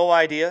have no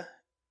idea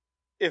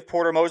if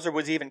Porter Moser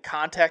was even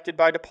contacted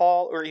by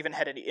DePaul or even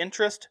had any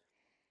interest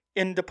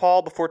in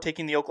DePaul before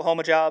taking the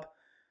Oklahoma job.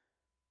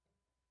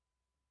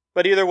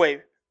 But either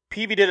way,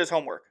 Peavy did his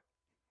homework.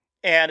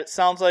 And it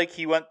sounds like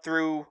he went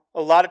through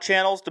a lot of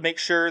channels to make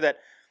sure that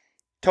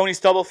Tony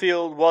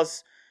Stubblefield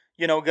was,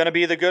 going to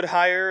be the good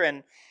hire,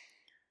 and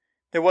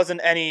there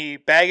wasn't any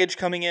baggage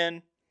coming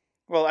in.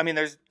 Well, I mean,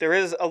 there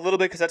is a little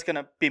bit because that's going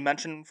to be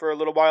mentioned for a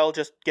little while,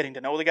 just getting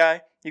to know the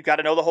guy. You've got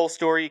to know the whole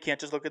story. You can't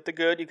just look at the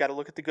good. You've got to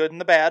look at the good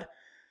and the bad.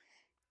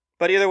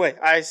 But either way,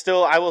 I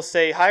will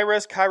say high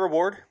risk, high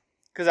reward,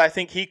 because I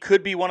think he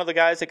could be one of the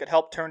guys that could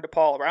help turn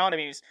DePaul around. I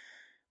mean, he's,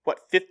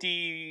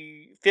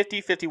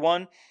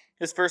 51,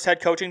 his first head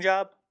coaching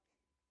job.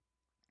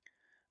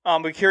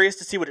 We're curious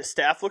to see what his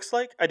staff looks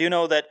like. I do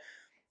know that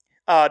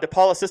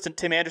DePaul assistant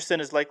Tim Anderson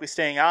is likely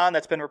staying on.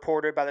 That's been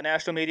reported by the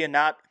national media,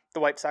 not the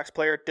White Sox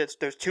player.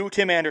 There's two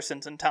Tim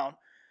Andersons in town.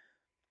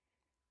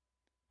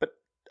 But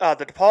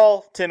the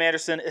DePaul Tim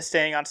Anderson is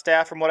staying on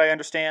staff from what I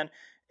understand.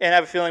 And I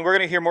have a feeling we're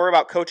going to hear more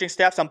about coaching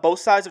staffs on both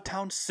sides of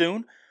town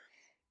soon.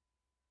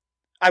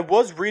 I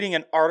was reading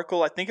an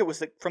article, I think it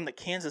was from the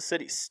Kansas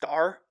City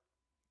Star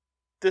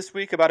this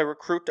week, about a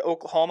recruit to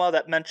Oklahoma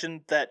that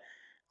mentioned that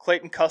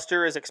Clayton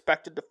Custer is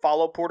expected to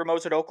follow Porter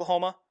Moser to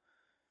Oklahoma.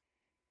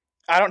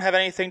 I don't have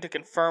anything to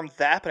confirm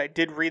that, but I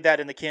did read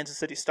that in the Kansas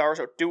City Star,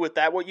 so do with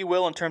that what you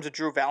will in terms of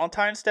Drew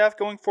Valentine's staff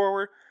going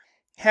forward.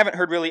 Haven't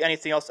heard really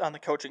anything else on the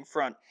coaching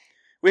front.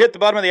 We hit the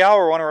bottom of the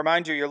hour. I want to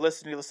remind you you're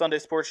listening to the Sunday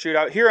Sports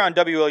Shootout here on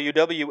WLUW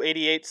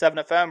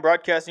 88.7 FM,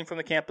 broadcasting from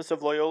the campus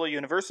of Loyola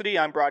University.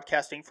 I'm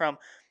broadcasting from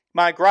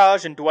my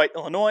garage in Dwight,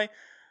 Illinois.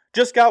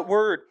 Just got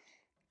word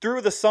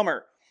through the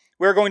summer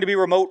we're going to be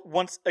remote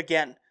once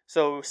again.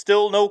 So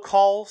still no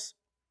calls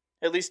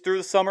at least through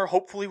the summer.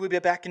 Hopefully we'll be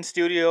back in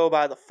studio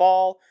by the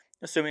fall,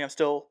 assuming I'm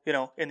still,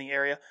 in the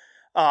area.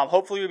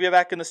 Hopefully we'll be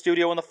back in the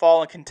studio in the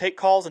fall and can take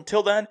calls.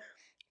 Until then,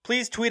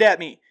 please tweet at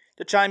me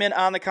to chime in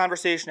on the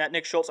conversation at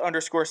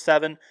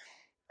NickSchultz_7.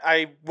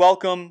 I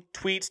welcome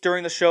tweets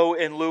during the show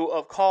in lieu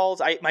of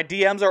calls. My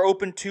DMs are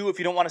open too if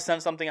you don't want to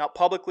send something out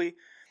publicly.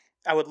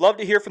 I would love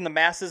to hear from the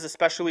masses,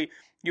 especially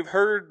you've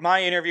heard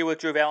my interview with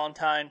Drew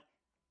Valentine.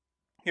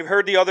 You've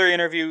heard the other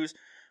interviews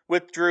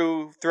with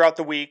Drew throughout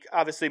the week.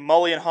 Obviously,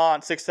 Mully and Haw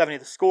on 670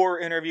 The Score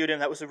interviewed him.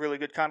 That was a really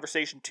good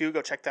conversation too.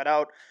 Go check that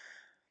out.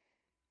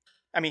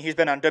 I mean, he's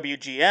been on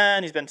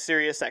WGN. He's been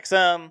Sirius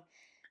XM.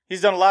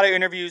 He's done a lot of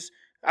interviews.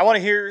 I want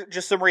to hear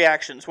just some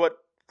reactions. What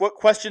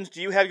questions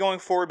do you have going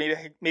forward?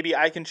 Maybe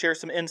I can share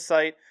some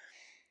insight.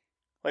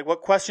 Like,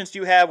 what questions do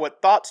you have?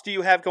 What thoughts do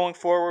you have going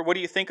forward? What do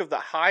you think of the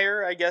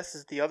hire, I guess,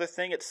 is the other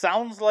thing. It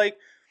sounds like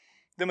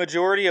the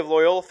majority of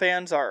Loyola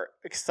fans are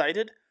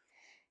excited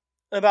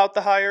about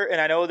the hire,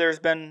 and I know there's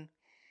been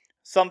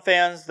some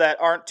fans that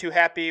aren't too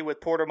happy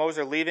with Porter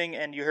Moser leaving,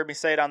 and you heard me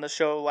say it on the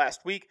show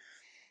last week.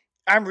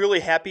 I'm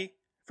really happy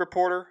for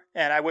Porter,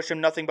 and I wish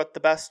him nothing but the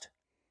best.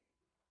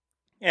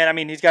 And, I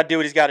mean, he's got to do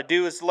what he's got to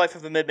do. It's the life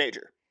of a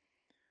mid-major.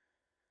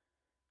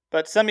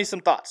 But send me some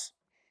thoughts.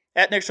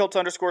 At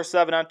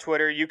NickSchultz_7 on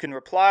Twitter. You can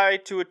reply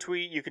to a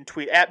tweet. You can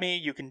tweet at me.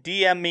 You can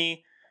DM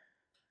me.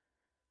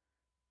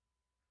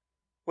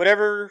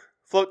 Whatever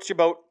floats your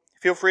boat.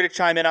 Feel free to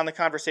chime in on the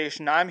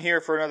conversation. I'm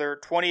here for another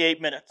 28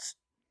 minutes.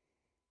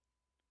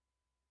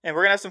 And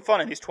we're going to have some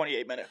fun in these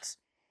 28 minutes.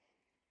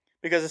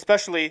 Because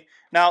especially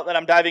now that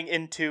I'm diving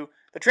into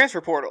the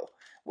transfer portal,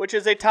 which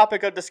is a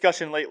topic of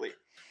discussion lately.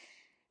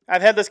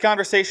 I've had this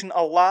conversation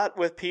a lot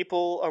with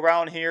people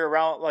around here,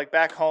 like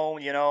back home.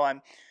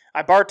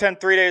 I bartend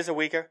 3 days a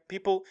week.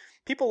 People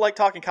like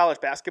talking college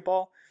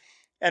basketball,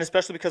 and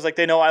especially because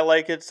they know I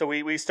like it, so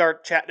we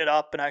start chatting it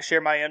up, and I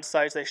share my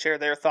insights. They share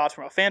their thoughts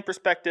from a fan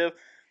perspective,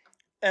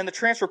 and the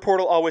transfer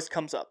portal always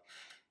comes up.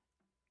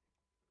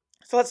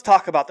 So let's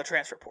talk about the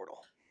transfer portal,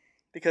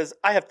 because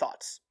I have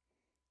thoughts.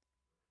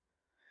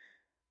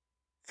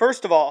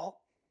 First of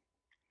all,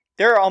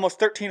 there are almost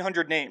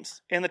 1,300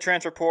 names in the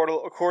transfer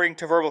portal, according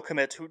to Verbal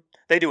Commits, who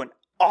they do an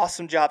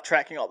awesome job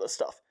tracking all this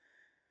stuff.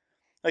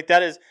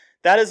 That is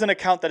an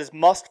account that is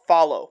must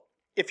follow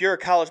if you're a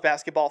college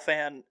basketball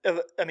fan.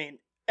 I mean,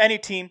 any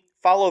team,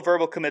 follow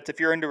Verbal Commits if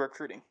you're into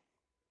recruiting.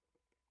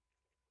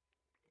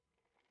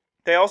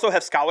 They also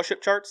have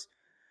scholarship charts,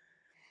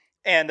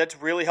 and that's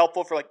really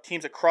helpful for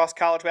teams across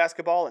college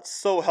basketball. It's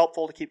so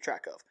helpful to keep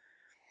track of.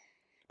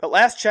 But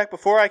last check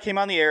before I came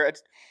on the air,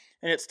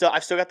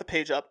 I've still got the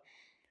page up.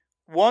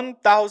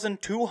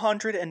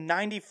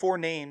 1,294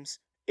 names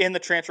in the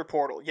transfer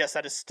portal. Yes,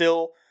 that is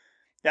still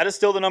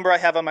the number I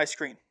have on my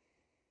screen.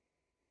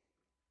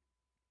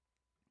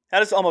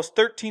 That is almost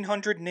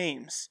 1,300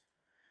 names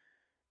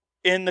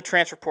in the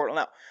transfer portal.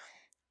 Now,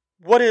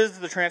 what is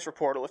the transfer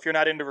portal if you're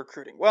not into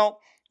recruiting? Well,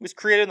 it was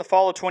created in the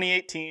fall of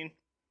 2018.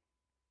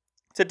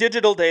 It's a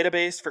digital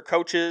database for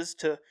coaches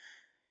to,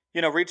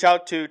 reach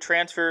out to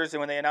transfers, and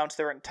when they announce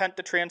their intent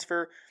to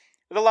transfer,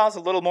 it allows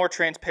a little more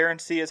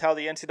transparency as how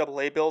the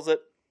NCAA bills it.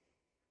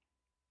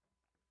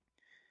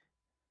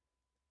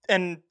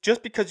 And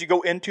just because you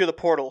go into the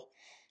portal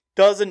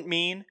doesn't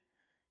mean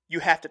you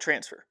have to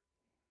transfer.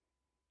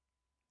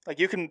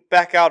 You can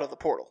back out of the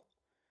portal.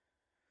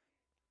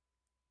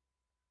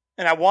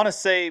 And I want to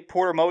say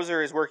Porter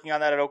Moser is working on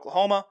that at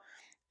Oklahoma.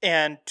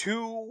 And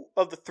 2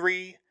 of the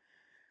 3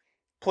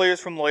 players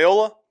from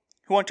Loyola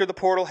who entered the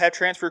portal have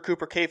transferred.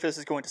 Cooper Kafis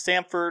is going to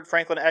Samford.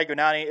 Franklin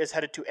Aguinani is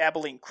headed to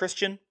Abilene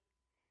Christian.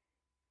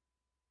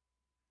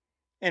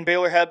 And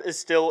Baylor Heb is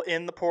still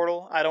in the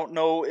portal. I don't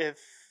know if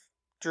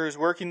Drew's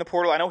working the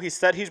portal. I know he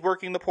said he's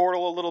working the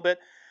portal a little bit.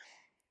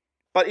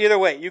 But either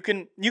way, you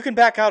can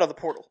back out of the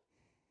portal.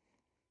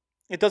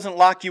 It doesn't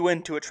lock you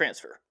into a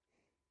transfer.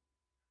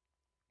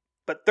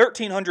 But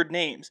 1,300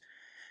 names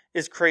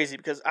is crazy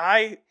because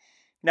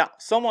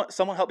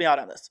someone help me out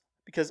on this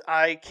because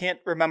I can't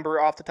remember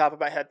off the top of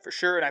my head for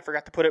sure, and I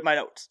forgot to put it in my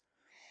notes.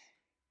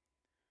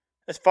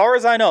 As far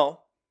as I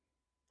know,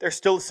 there's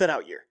still a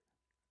sit-out year.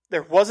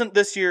 There wasn't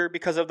this year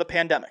because of the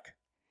pandemic.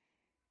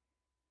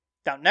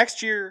 Now,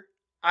 next year,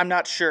 I'm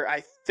not sure.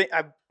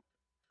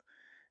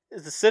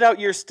 Is the sit-out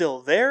year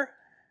still there?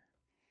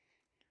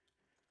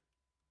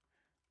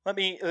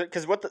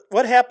 Because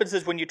what happens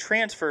is when you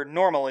transfer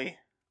normally,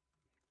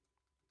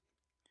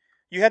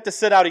 you have to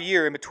sit out a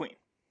year in between.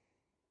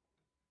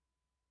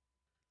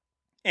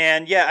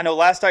 And yeah, I know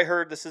last I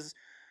heard, this is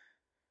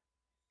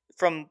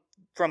from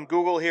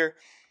Google here,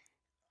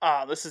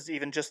 this is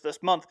even just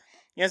this month,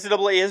 the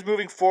NCAA is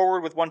moving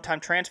forward with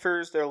one-time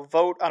transfers. They'll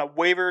vote on a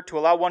waiver to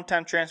allow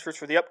one-time transfers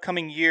for the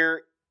upcoming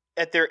year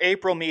at their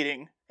April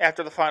meeting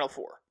after the Final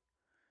Four.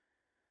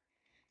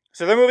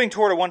 So they're moving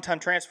toward a one-time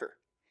transfer,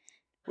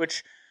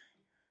 which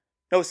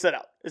no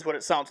sit-out is what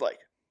it sounds like.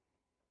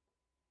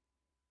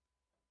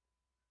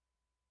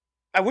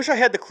 I wish I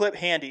had the clip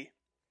handy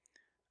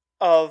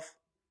of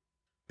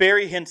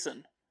Barry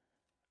Hinson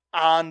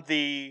on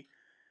the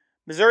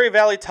Missouri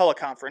Valley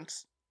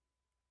teleconference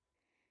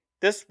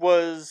This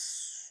would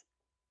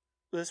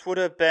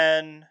have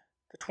been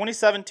the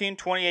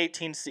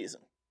 2017-2018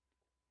 season.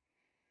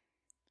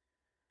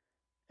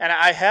 And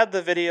I had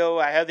the video,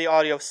 I had the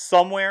audio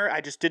somewhere.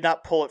 I just did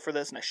not pull it for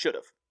this, and I should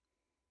have.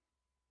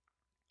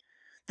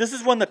 This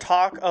is when the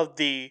talk of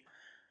the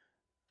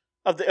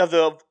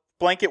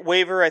blanket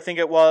waiver, I think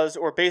it was,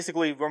 or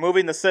basically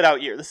removing the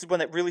sit-out year. This is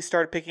when it really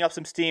started picking up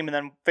some steam and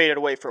then faded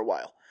away for a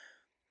while.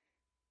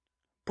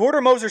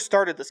 Porter Moser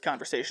started this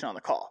conversation on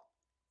the call.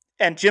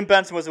 And Jim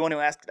Benson was the one who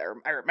asked it.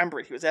 I remember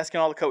it. He was asking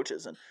all the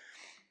coaches.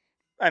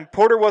 And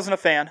Porter wasn't a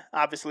fan,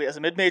 obviously, as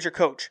a mid-major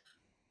coach.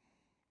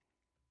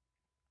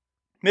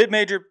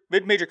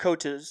 Mid-major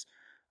coaches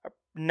are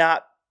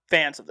not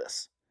fans of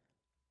this.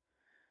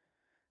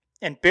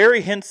 And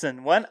Barry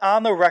Hinson went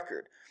on the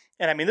record,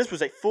 and I mean, this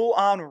was a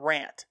full-on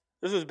rant.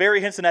 This was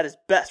Barry Hinson at his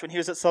best when he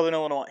was at Southern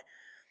Illinois,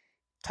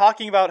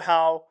 talking about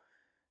how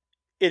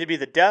it'd be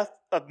the death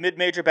of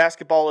mid-major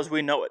basketball as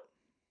we know it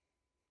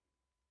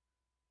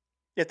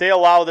if they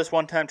allow this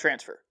one-time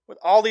transfer. With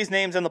all these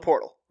names in the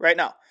portal right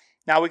now,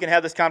 now we can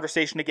have this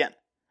conversation again.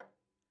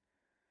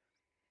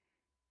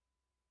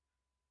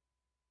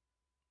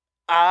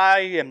 I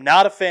am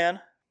not a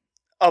fan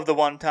of the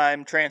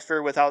one-time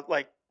transfer without,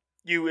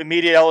 you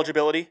immediate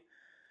eligibility.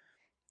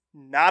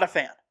 Not a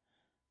fan.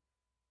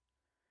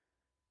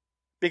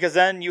 Because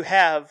then you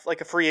have,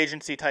 a free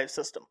agency type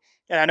system.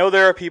 And I know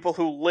there are people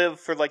who live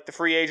for, the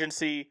free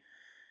agency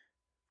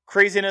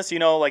craziness.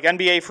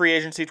 NBA free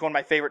agency is one of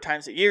my favorite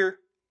times of year.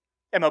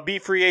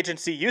 MLB free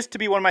agency used to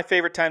be one of my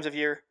favorite times of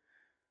year.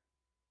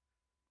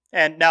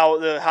 And now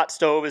the hot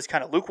stove is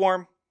kind of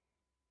lukewarm.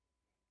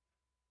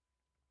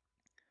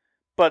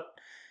 But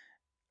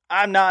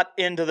I'm not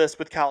into this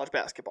with college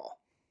basketball.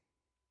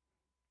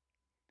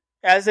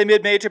 As a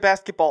mid-major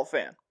basketball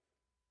fan,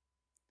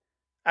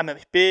 I'm a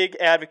big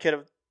advocate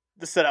of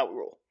the sit-out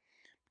rule.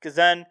 Because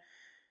then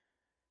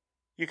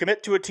you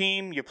commit to a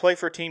team, you play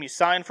for a team, you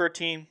sign for a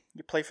team,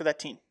 you play for that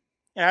team.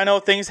 And I know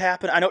things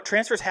happen. I know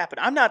transfers happen.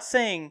 I'm not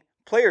saying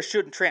players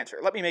shouldn't transfer.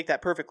 Let me make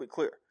that perfectly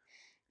clear.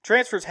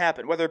 Transfers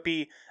happen, whether it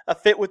be a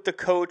fit with the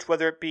coach,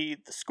 whether it be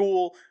the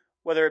school,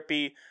 whether it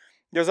be,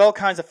 there's all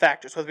kinds of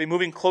factors, whether it be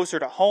moving closer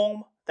to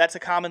home, that's a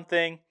common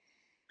thing.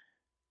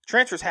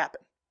 Transfers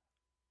happen.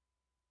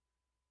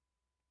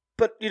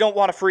 But you don't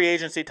want a free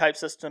agency type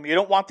system. You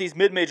don't want these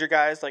mid-major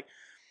guys,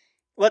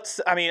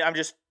 I'm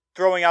just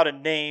throwing out a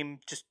name,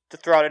 just to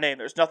throw out a name.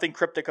 There's nothing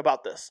cryptic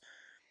about this.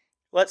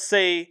 Let's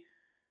say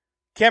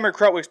Cameron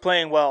Krutwig's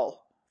playing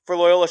well for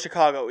Loyola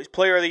Chicago. He's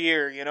player of the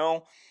year,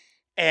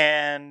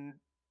 and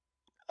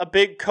a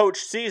big coach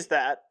sees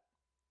that,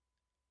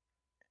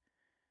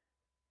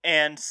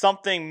 and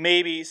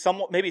maybe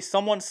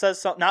someone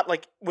says something,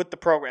 not with the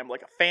program, a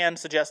fan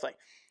suggests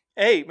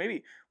hey,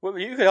 maybe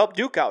you could help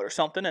Duke out or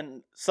something,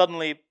 and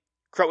suddenly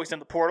Krutwig's in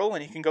the portal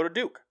and he can go to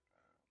Duke.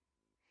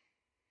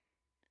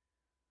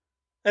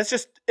 That's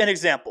just an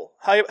example,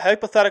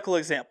 hypothetical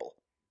example.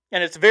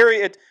 And it's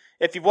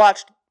if you've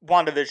watched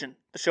WandaVision,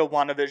 the show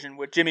WandaVision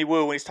with Jimmy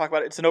Woo, when he's talking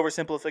about it's an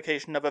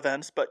oversimplification of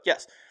events, but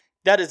yes,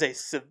 that is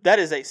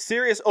a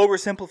serious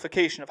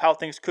oversimplification of how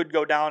things could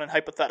go down and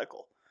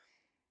hypothetical.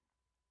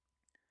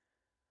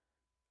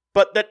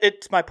 But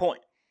it's my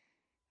point.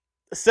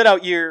 The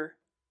sit-out year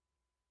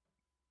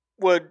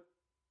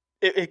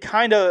it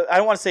kind of, I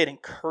don't want to say it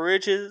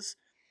encourages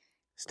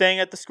staying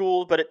at the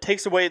school, but it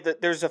takes away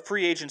that there's a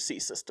free agency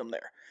system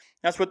there.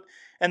 That's what,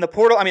 and the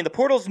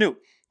portal's new.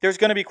 There's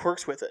going to be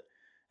quirks with it.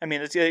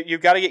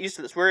 You've got to get used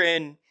to this.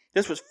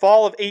 This was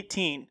fall of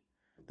 18.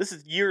 This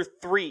is year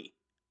 3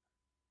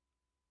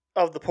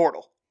 of the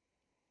portal.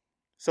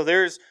 So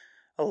there's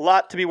a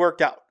lot to be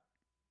worked out.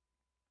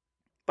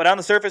 But on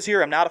the surface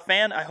here, I'm not a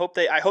fan. I hope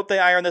they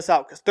iron this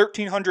out, because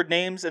 1,300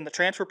 names in the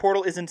transfer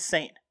portal is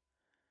insane.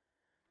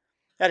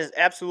 That is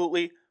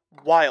absolutely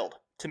wild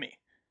to me.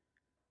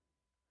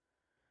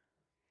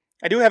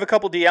 I do have a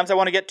couple DMs I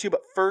want to get to,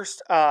 but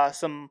first, I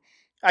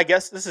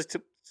guess this is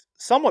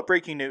somewhat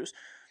breaking news.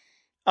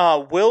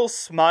 Will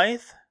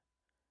Smythe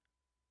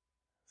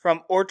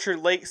from Orchard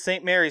Lake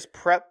St. Mary's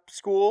Prep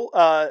School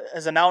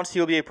has announced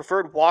he'll be a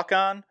preferred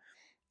walk-on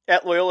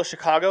at Loyola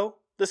Chicago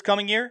this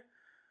coming year.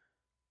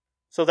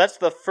 So that's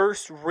the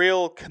first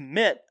real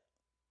commit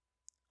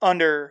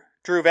under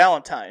Drew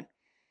Valentine.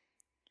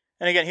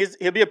 And again,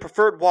 he'll be a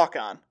preferred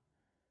walk-on.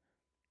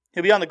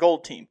 He'll be on the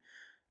gold team.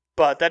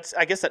 But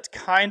I guess that's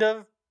kind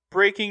of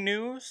breaking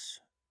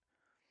news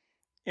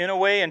in a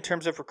way in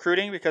terms of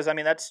recruiting, because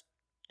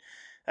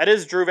that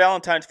is Drew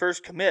Valentine's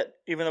first commit,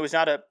 even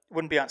though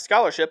wouldn't be on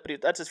scholarship,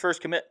 but that's his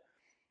first commit.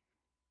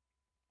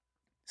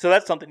 So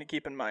that's something to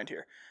keep in mind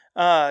here.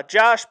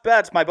 Josh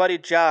Betts, my buddy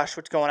Josh,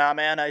 what's going on,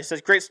 man? He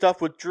says, great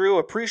stuff with Drew.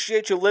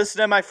 Appreciate you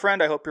listening, my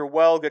friend. I hope you're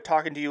well. Good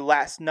talking to you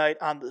last night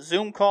on the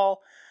Zoom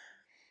call.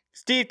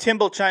 Steve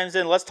Timble chimes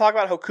in. Let's talk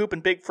about how Coop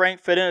and Big Frank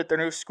fit in at their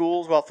new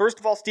schools. Well, first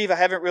of all, Steve, I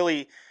haven't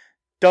really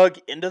dug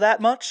into that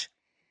much.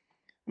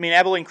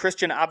 Abilene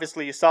Christian,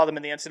 obviously, you saw them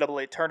in the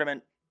NCAA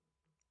tournament.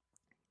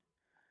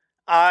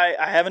 I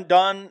haven't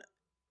done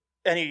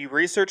any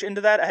research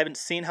into that. I haven't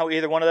seen how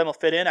either one of them will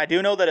fit in. I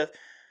do know that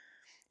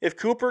If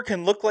Cooper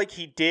can look like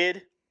he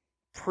did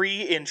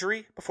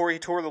pre-injury before he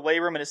tore the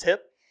labrum in his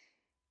hip,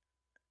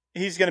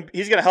 he's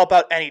gonna help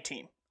out any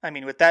team. I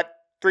mean, with that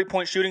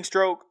 3-point shooting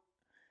stroke,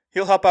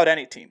 he'll help out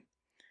any team.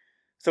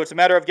 So it's a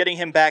matter of getting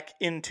him back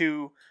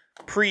into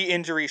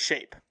pre-injury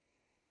shape.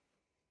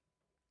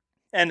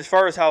 And as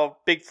far as how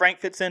Big Frank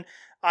fits in,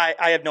 I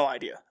have no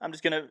idea. I'm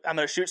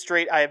gonna shoot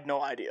straight. I have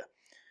no idea.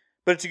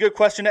 But it's a good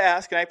question to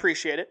ask, and I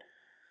appreciate it.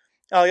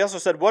 He also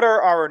said, what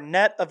are our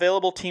net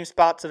available team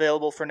spots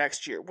available for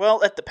next year?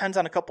 Well, it depends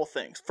on a couple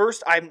things.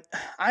 First, I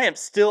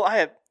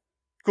have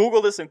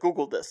Googled this and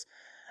Googled this.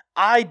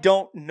 I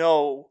don't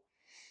know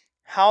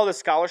how the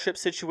scholarship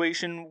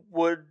situation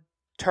would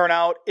turn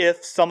out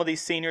if some of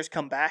these seniors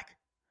come back.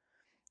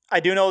 I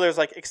do know there's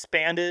like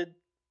expanded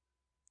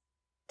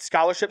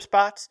scholarship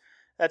spots.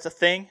 That's a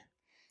thing.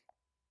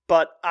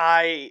 But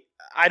I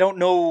don't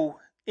know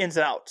ins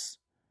and outs.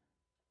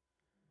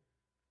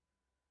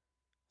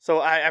 So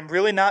I'm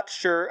really not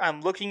sure.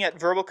 I'm looking at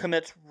verbal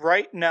commits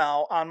right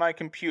now on my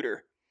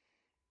computer.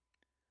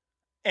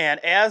 And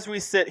as we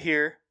sit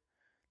here,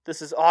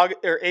 this is April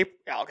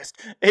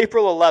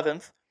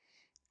 11th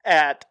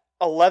at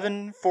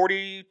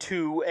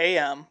 11:42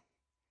 a.m.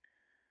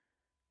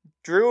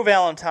 Drew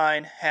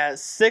Valentine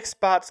has 6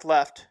 spots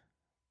left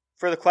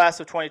for the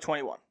class of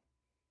 2021.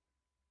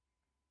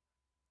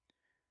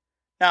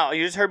 Now,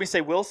 you just heard me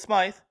say Will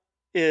Smythe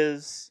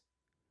is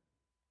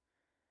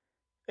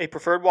a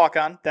preferred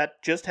walk-on.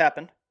 That just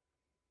happened.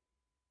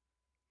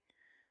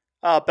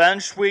 Ben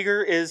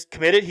Schwieger is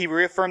committed. He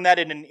reaffirmed that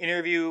in an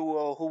interview.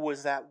 Who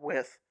was that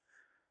with?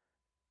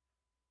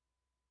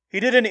 He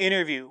did an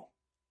interview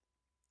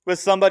with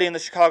somebody in the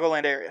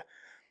Chicagoland area.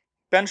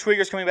 Ben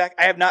Schwieger's coming back.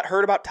 I have not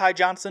heard about Ty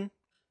Johnson.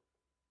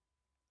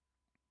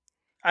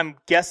 I'm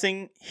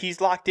guessing he's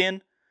locked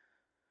in.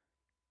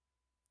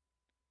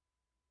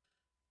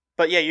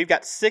 But yeah, you've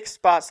got 6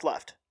 spots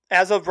left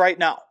as of right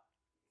now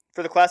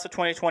for the class of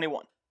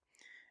 2021.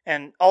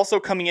 And also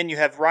coming in, you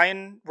have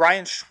Ryan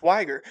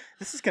Schweiger.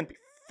 This is going to be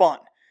fun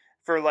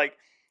for like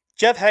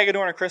Jeff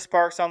Hagedorn and Chris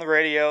Parks on the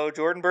radio,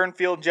 Jordan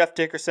Burnfield and Jeff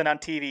Dickerson on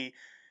TV.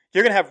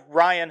 You're going to have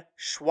Ryan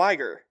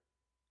Schweiger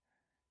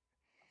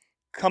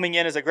coming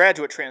in as a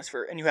graduate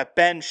transfer, and you have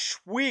Ben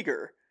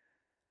Schwieger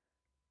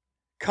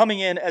coming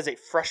in as a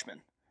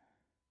freshman.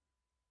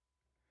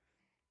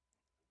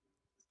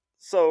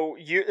 So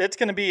it's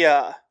going to be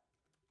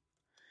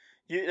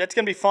it's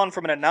going to be fun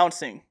from an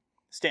announcing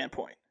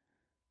standpoint.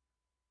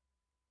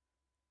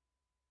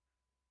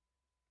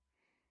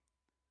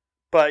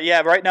 But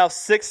yeah, right now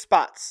 6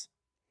 spots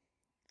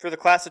for the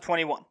class of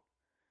 21.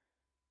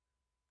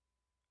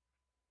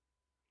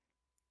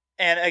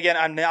 And again,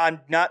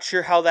 I'm not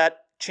sure how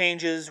that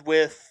changes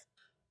with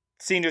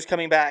seniors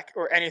coming back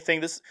or anything.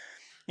 This,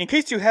 in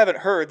case you haven't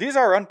heard, these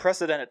are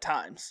unprecedented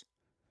times.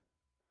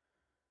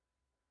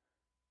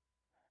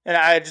 And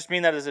I just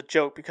mean that as a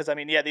joke because, I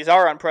mean, yeah, these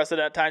are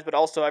unprecedented times, but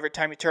also every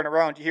time you turn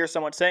around, you hear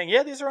someone saying,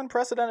 yeah, these are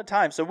unprecedented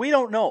times. So we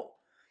don't know.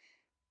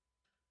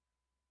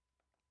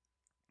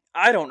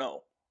 I don't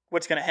know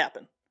what's going to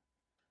happen.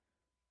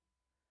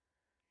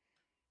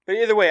 But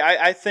either way,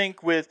 I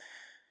think with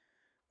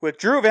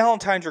Drew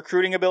Valentine's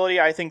recruiting ability,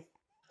 I think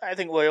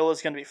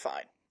Loyola's going to be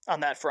fine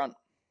on that front.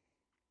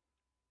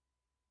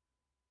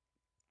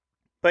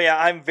 But yeah,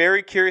 I'm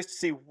very curious to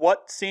see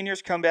what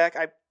seniors come back.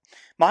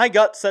 My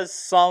gut says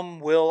some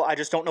will. I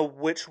just don't know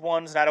which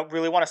ones, and I don't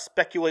really want to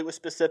speculate with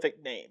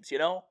specific names, you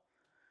know?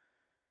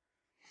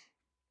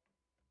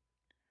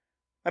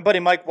 My buddy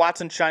Mike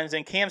Watson chimes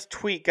in. Cam's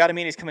tweet got to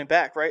mean he's coming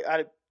back, right?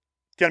 I'm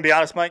going to be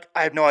honest, Mike.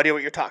 I have no idea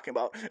what you're talking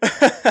about.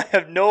 I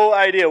have no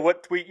idea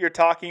what tweet you're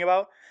talking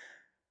about.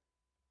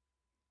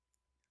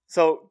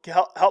 So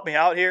help me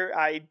out here.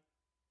 I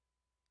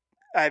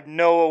have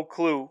no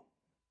clue.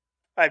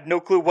 I have no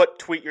clue what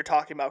tweet you're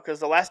talking about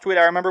because the last tweet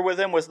I remember with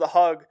him was the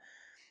hug,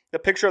 the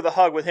picture of the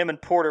hug with him and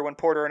Porter when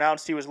Porter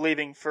announced he was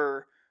leaving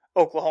for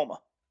Oklahoma.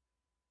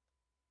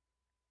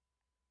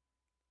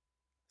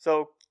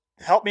 So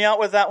help me out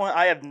with that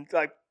one.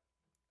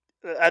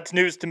 That's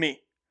news to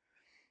me.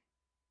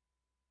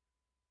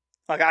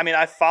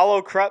 I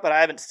follow Krupp, but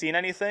I haven't seen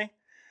anything.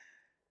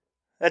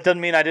 That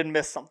doesn't mean I didn't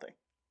miss something.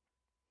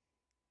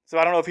 So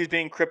I don't know if he's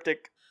being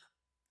cryptic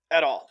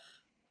at all.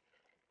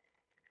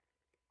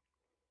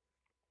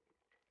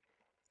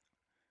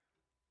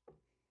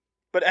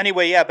 But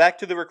anyway, yeah, back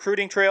to the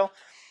recruiting trail.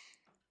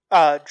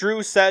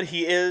 Drew said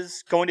he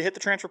is going to hit the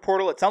transfer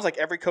portal. It sounds like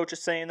every coach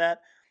is saying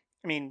that.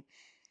 I mean,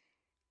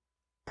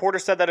 Porter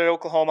said that at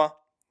Oklahoma.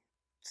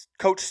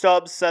 Coach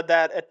Stubbs said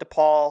that at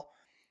DePaul.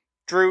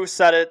 Drew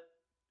said it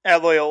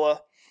at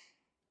Loyola.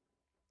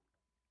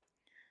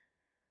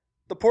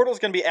 The portal is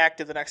going to be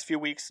active the next few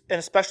weeks, and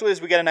especially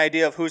as we get an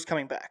idea of who's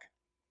coming back.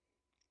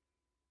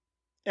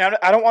 And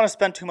I don't want to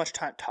spend too much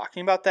time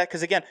talking about that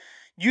because, again,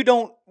 we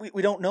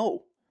don't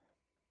know.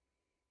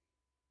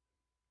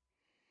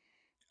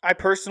 I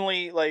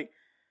personally,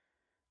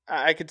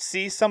 I could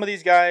see some of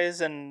these guys,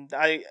 and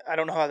I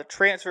don't know how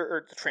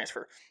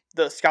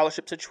the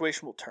scholarship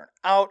situation will turn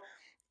out.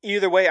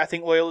 Either way, I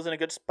think Loyola's in a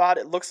good spot.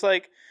 It looks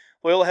like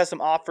Loyola has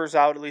some offers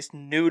out, at least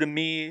new to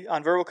me,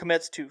 on verbal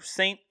commits to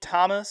St.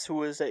 Thomas,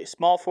 who is a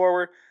small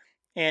forward,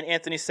 and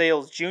Anthony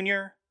Sales Jr.,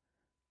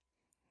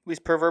 at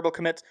least per verbal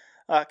commits.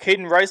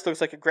 Caden Rice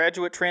looks like a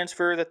graduate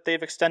transfer that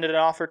they've extended an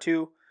offer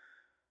to.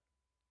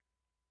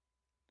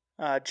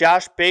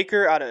 Josh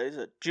Baker is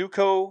a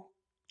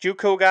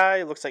JUCO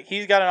guy. Looks like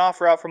he's got an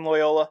offer out from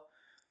Loyola.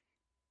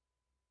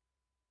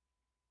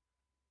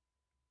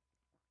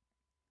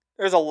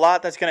 There's a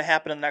lot that's going to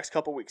happen in the next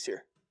couple weeks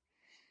here.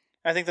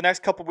 I think the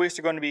next couple weeks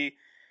are going to be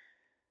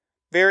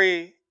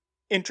very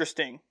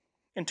interesting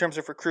in terms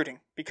of recruiting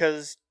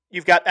because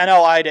you've got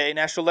NLI Day,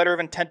 National Letter of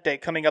Intent Day,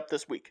 coming up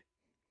this week.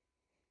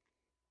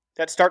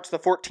 That starts the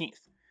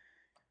 14th.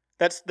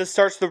 This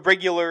starts the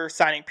regular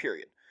signing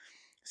period.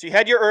 So you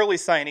had your early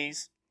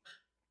signees,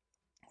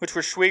 which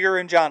were Schwieger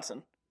and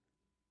Johnson,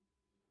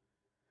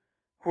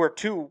 who are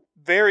two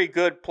very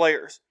good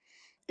players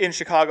in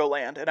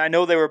Chicagoland. And I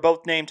know they were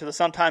both named to the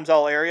Sun-Times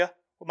All-Area.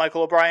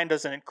 Michael O'Brien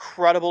does an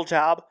incredible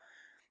job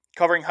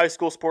covering high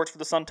school sports for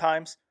the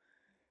Sun-Times.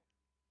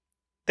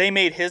 They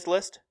made his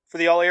list for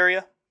the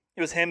All-Area.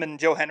 It was him and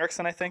Joe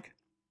Henriksen, I think.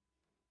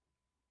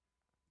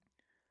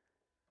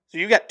 So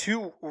you got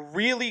two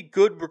really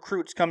good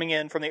recruits coming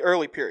in from the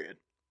early period.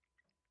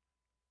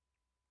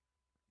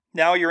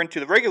 Now you're into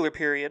the regular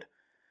period,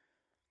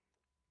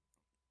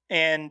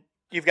 and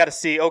you've got to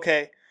see,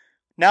 okay,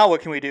 now what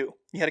can we do?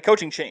 You had a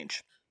coaching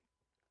change.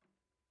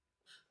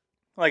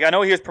 Like, I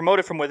know he was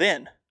promoted from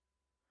within,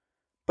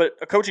 but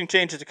a coaching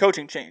change is a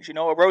coaching change. You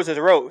know, a rose is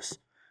a rose.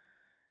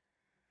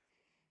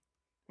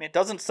 I mean, it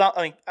doesn't sound,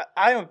 I mean,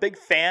 I am a big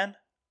fan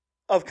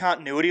of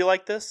continuity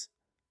like this.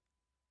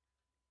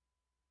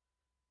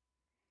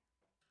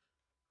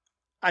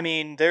 I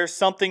mean, there's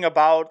something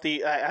about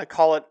I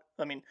call it,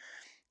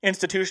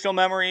 institutional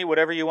memory,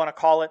 whatever you want to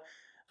call it.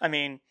 I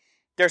mean,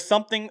 there's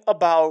something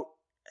about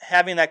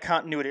having that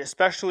continuity,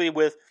 especially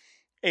with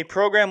a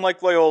program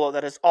like Loyola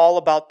that is all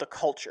about the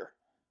culture.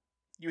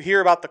 You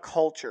hear about the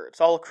culture. It's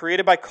all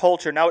created by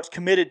culture. Now it's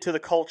committed to the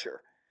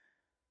culture.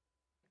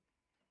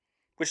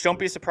 Which, don't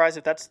be surprised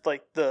if that's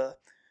like the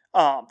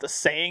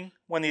saying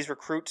when these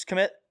recruits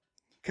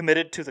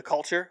committed to the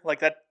culture. Like,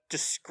 that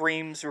just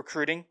screams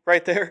recruiting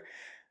right there.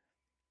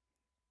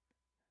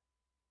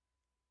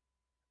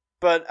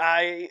 But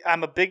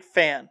I'm a big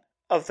fan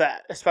of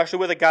that, especially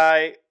with a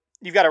guy,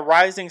 you've got a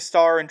rising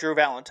star in Drew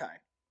Valentine.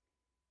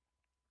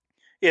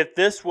 If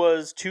this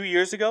was 2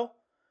 years ago,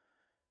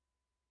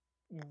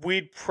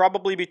 we'd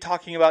probably be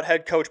talking about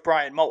head coach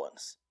Brian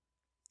Mullins.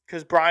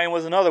 Because Brian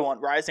was another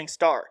one, rising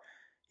star.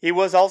 He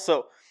was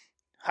also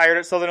hired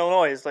at Southern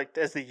Illinois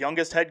as the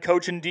youngest head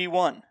coach in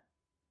D1.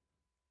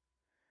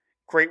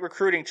 Great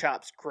recruiting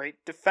chops, great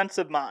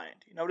defensive mind.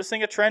 You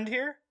noticing a trend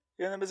here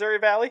in the Missouri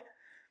Valley?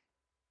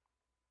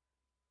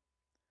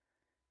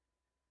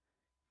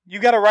 You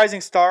got a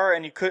rising star,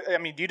 and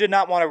you did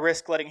not want to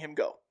risk letting him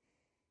go.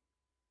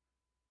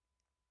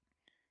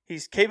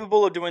 He's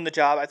capable of doing the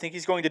job. I think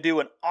he's going to do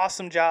an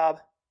awesome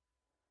job.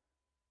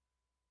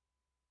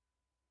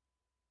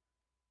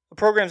 The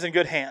program's in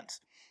good hands.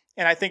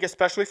 And I think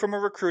especially from a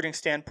recruiting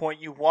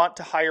standpoint, you want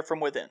to hire from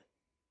within.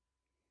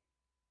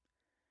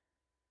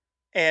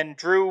 And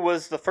Drew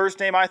was the first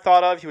name I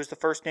thought of. He was the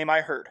first name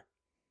I heard.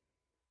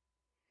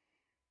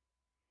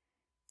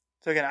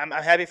 So again, I'm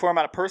happy for him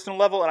on a personal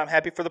level, and I'm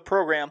happy for the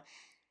program.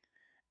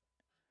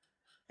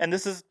 And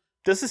this is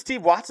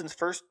Steve Watson's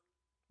first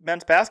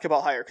men's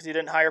basketball hire because he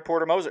didn't hire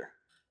Porter Moser.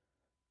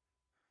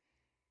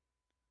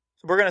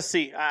 So we're gonna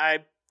see.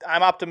 I'm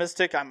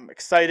optimistic. I'm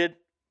excited.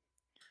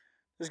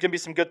 There's gonna be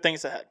some good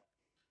things ahead.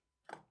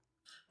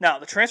 Now,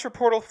 the transfer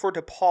portal for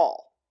DePaul.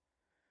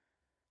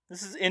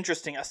 This is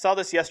interesting. I saw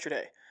this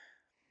yesterday.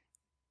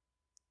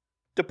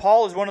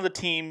 DePaul is one of the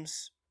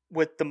teams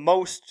with the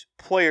most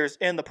players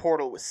in the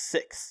portal with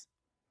 6.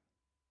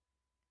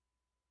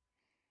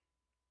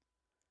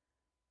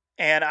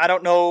 And I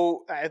don't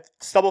know,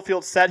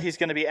 Stubblefield said he's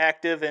going to be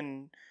active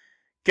in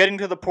getting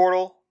to the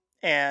portal,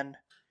 and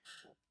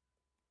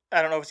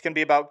I don't know if it's going to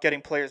be about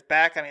getting players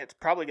back. I mean, it's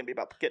probably going to be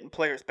about getting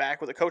players back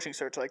with a coaching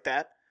search like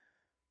that.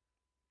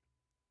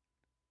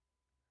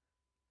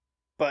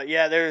 But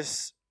yeah,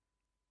 there's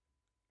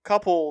a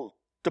couple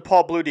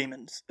DePaul Blue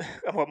Demons.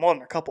 Well, more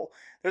than a couple.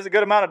 There's a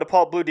good amount of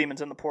DePaul Blue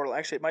Demons in the portal.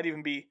 Actually, it might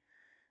even be,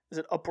 is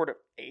it upward of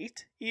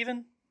 8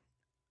 even?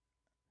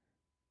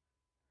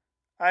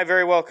 I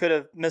very well could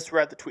have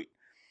misread the tweet.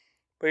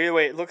 But either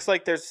way, it looks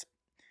like there's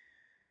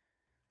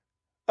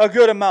a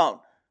good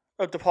amount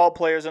of DePaul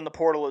players in the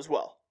portal as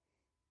well.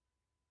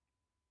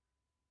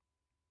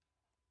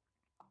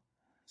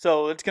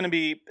 So it's going to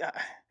be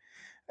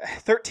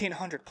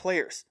 1,300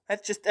 players.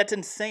 That's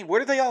insane. Where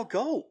do they all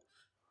go?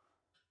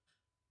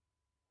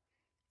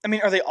 I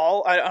mean, are they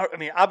all... I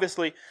mean,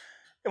 obviously,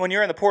 when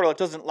you're in the portal, it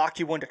doesn't lock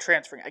you into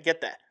transferring. I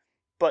get that.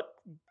 But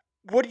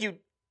where do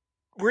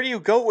you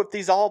go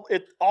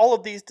if all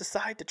of these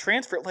decide to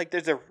transfer? Like,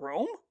 there's a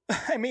room?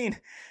 I mean,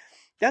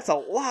 that's a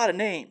lot of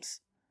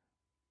names.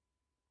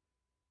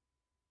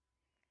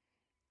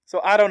 So,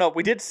 I don't know.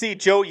 We did see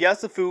Joe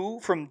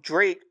Yesufu from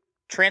Drake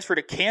transfer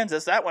to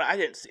Kansas. That one, I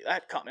didn't see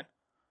that coming.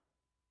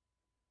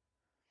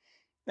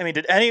 I mean,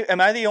 am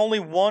I the only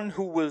one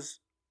who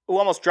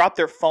almost dropped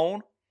their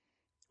phone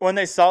when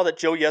they saw that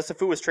Joe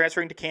Yesufu was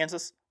transferring to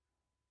Kansas?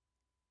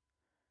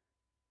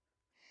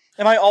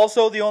 Am I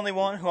also the only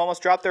one who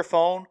almost dropped their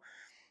phone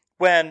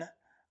when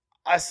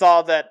I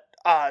saw that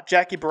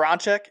Jackie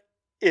Baranczyk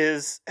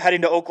is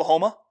heading to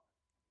Oklahoma?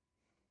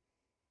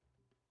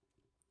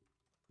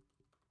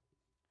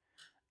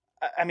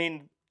 I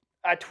mean,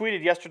 I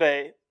tweeted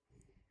yesterday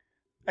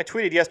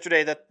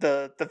that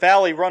the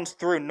Valley runs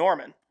through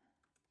Norman.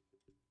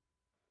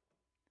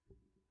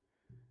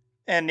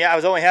 And yeah, I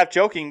was only half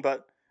joking,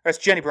 but it's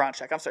Jenny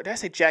Baranczyk. I'm sorry. Did I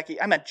say Jackie?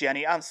 I meant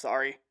Jenny. I'm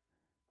sorry.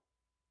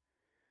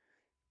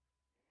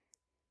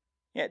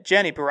 Yeah,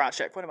 Jenny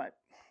Baranczyk. What am I?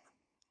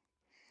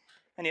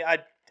 I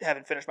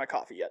haven't finished my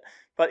coffee yet.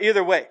 But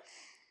either way,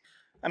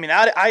 I mean,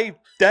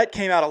 that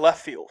came out of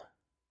left field.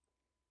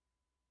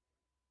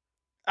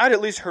 I'd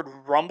at least heard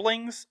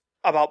rumblings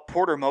about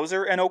Porter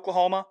Moser in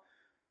Oklahoma.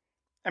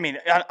 I mean,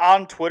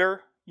 on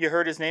Twitter, you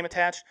heard his name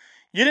attached.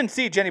 You didn't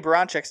see Jenny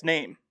Baranczyk's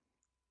name.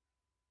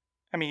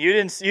 I mean, you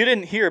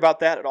didn't hear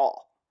about that at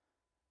all.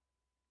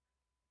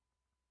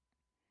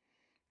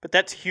 But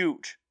that's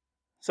huge.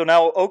 So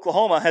now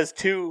Oklahoma has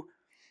 2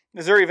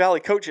 Missouri Valley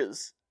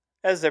coaches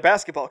as their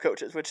basketball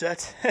coaches, which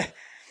that's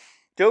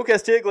Joe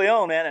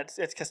Castiglione, man.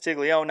 It's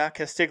Castiglione, not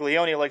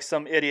Castiglione, like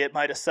some idiot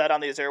might have said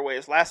on these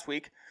airwaves last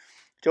week.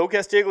 Joe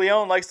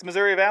Castiglione likes the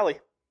Missouri Valley.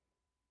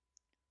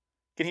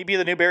 Can he be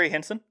the new Barry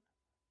Hinson?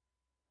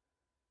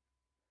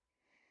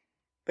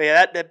 But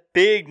yeah, that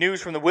big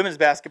news from the women's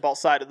basketball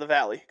side of the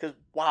Valley. Because,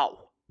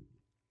 wow.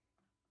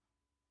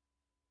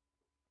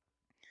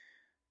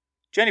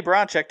 Jenny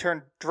Baranczyk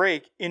turned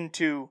Drake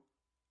into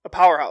a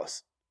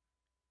powerhouse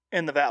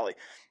in the Valley.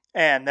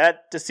 And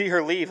to see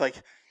her leave,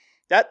 like,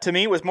 that to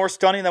me was more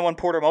stunning than when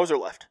Porter Moser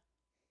left.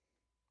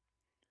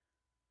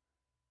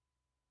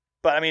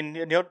 But I mean,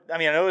 I know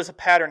there's a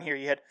pattern here.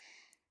 You had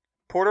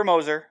Porter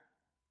Moser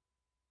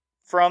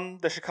from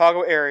the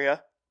Chicago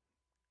area,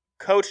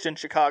 coached in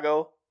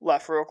Chicago,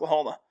 left for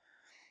Oklahoma.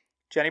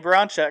 Jenny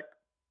Baranczyk,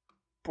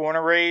 born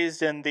and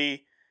raised in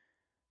the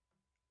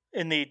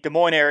Des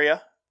Moines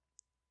area,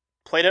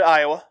 played at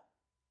Iowa,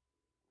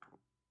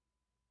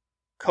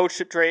 coached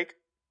at Drake,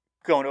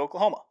 going to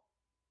Oklahoma.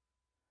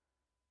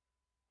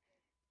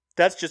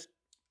 That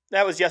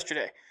was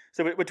yesterday.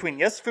 So between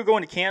Yesufu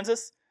going to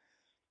Kansas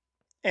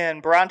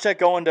and Baranczyk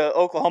going to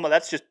Oklahoma,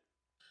 that's just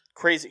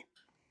crazy.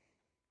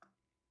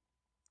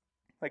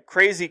 Like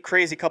crazy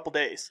couple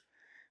days.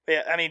 But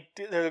yeah, I mean,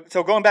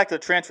 so going back to the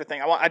transfer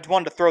thing, I just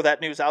wanted to throw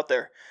that news out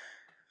there.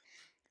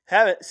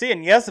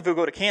 Seeing Yesufu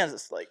go to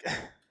Kansas, like,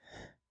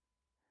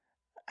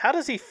 how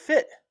does he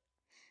fit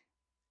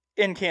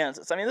in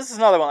Kansas? I mean, this is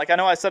another one. Like, I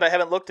know I said I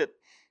haven't looked at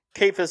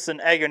Cephas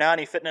and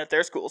Aguinani fitting at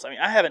their schools. I mean,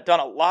 I haven't done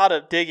a lot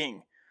of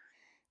digging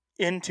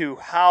into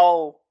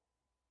how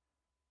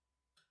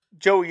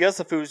Joe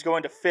Yesufu is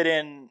going to fit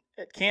in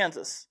at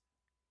Kansas.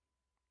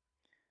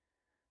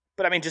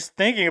 But I mean, just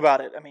thinking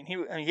about it, I mean, he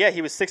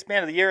was 6th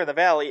man of the year in the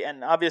Valley,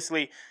 and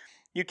obviously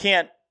you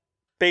can't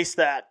base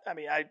that. I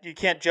mean, you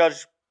can't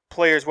judge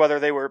players whether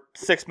they were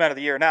 6th man of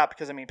the year or not,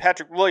 because I mean,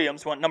 Patrick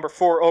Williams went number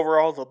 4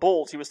 overall to the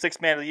Bulls. He was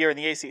 6th man of the year in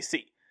the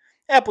ACC.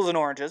 Apples and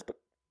oranges, but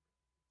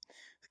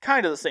it's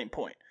kind of the same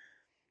point.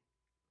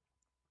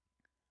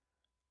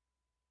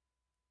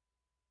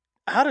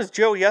 How does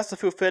Joe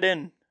Yesufu fit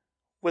in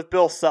with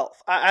Bill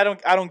Self? I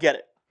don't get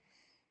it.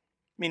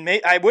 I mean,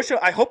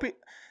 I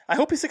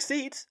hope he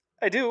succeeds.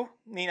 I do.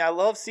 I mean, I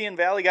love seeing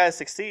Valley guys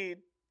succeed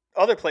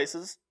other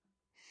places,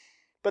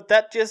 but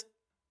that just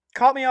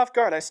caught me off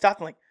guard. I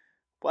stopped and like,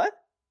 what?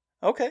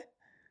 Okay.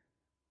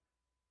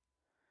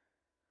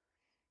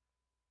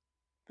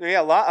 But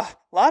yeah, a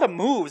lot of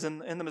moves in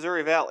the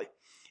Missouri Valley,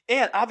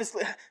 and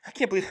obviously, I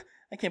can't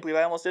believe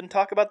I almost didn't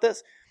talk about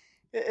this.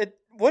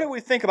 What do we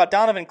think about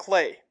Donovan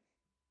Clay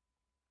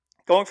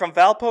going from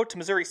Valpo to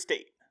Missouri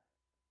State?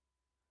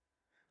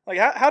 Like,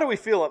 how do we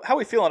feel? How are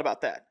we feeling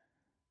about that?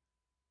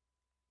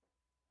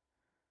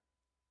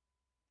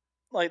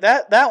 Like,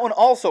 that one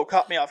also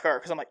caught me off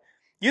guard, because I'm like,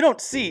 you don't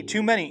see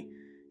too many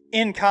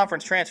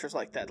in-conference transfers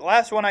like that. The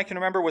last one I can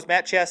remember was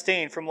Matt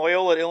Chastain from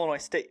Loyola at Illinois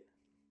State.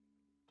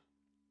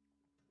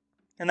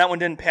 And that one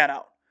didn't pan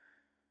out.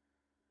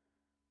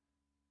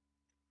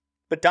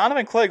 But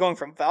Donovan Clay going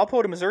from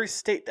Valpo to Missouri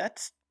State,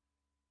 that's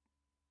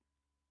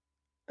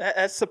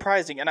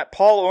surprising. And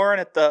Paul Oren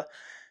at the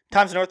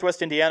Times of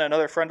Northwest Indiana,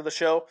 another friend of the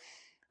show,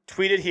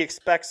 tweeted he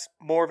expects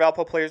more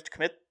Valpo players to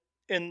commit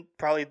in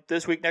probably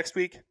this week, next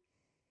week.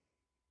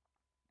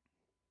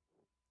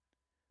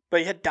 But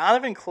you had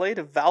Donovan Clay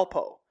to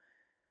Valpo.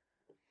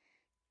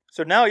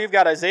 So now you've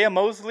got Isaiah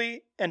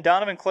Mosley and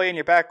Donovan Clay in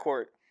your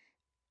backcourt.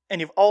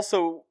 And you've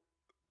also,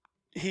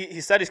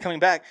 he said he's coming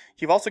back,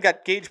 you've also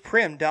got Gage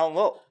Prim down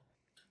low.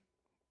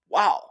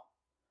 Wow.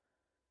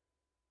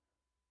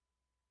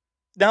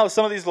 Now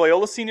some of these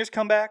Loyola seniors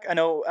come back. I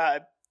know,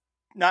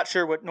 not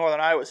sure what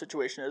Northern Iowa's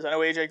situation is. I know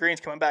AJ Green's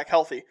coming back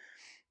healthy.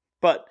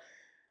 But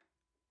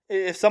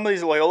if some of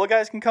these Loyola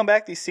guys can come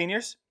back, these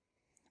seniors,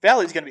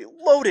 Valley's going to be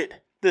loaded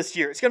this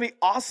year. It's going to be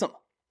awesome.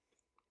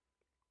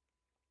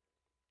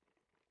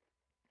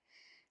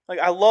 Like,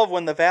 I love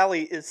when the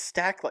Valley is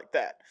stacked like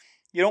that.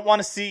 You don't want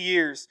to see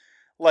years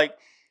like,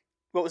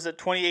 what was it,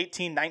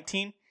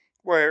 2018-19,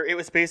 where it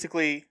was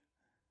basically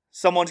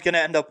someone's going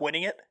to end up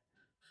winning it.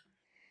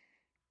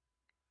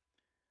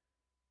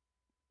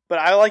 But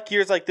I like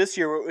years like this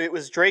year where it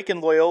was Drake and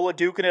Loyola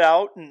duking it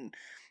out, and,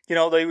 you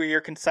know, they were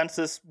your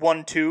consensus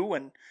 1-2,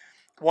 and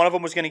one of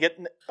them was going to get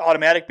an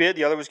automatic bid,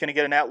 the other was going to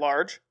get an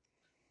at-large.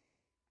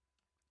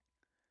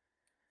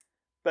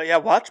 But yeah,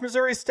 watch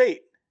Missouri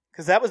State,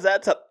 because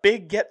that's a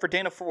big get for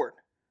Dana Ford.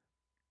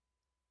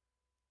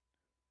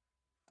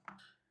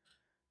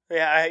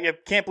 Yeah, I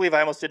can't believe I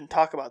almost didn't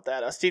talk about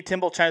that. Steve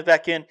Timble chimes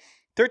back in.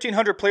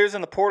 1,300 players in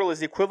the portal is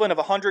the equivalent of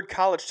 100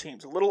 college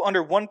teams, a little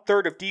under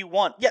 1/3 of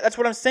D1. Yeah, that's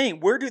what I'm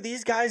saying. Where do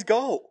these guys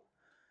go?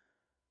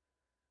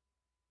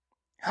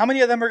 How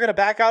many of them are going to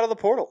back out of the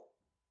portal?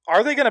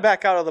 Are they going to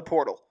back out of the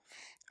portal?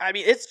 I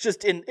mean,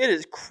 it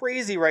is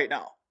crazy right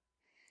now.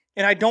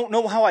 And I don't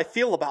know how I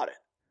feel about it.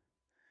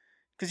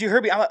 Because you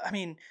heard me, I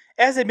mean,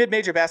 as a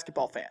mid-major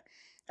basketball fan,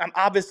 I'm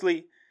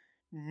obviously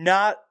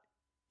not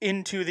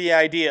into the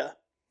idea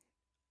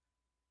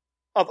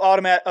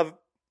of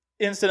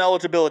instant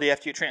eligibility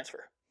after you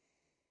transfer.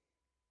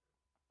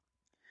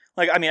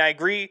 Like, I mean, I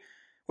agree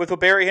with what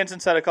Barry Hinson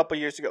said a couple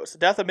years ago. It's the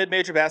death of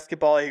mid-major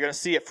basketball. You're going to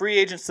see a free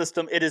agent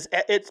system.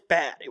 It's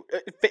bad.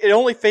 It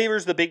only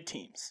favors the big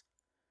teams.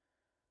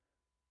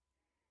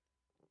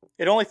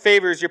 It only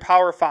favors your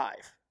Power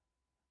 5.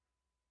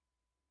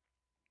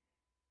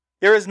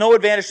 There is no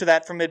advantage to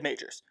that from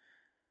mid-majors.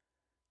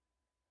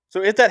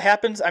 So if that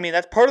happens, I mean,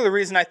 that's part of the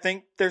reason I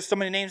think there's so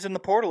many names in the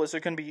portal is there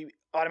going to be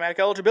automatic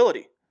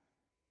eligibility.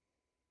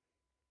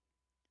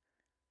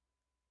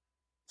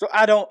 So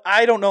I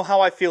don't know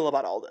how I feel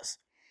about all this.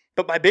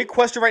 But my big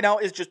question right now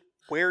is just,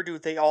 where do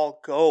they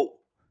all go?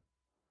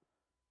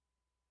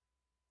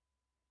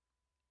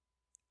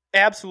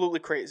 Absolutely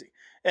crazy.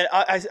 And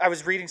I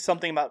was reading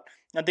something about,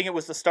 I think it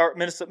was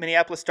the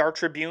Minneapolis Star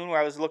Tribune,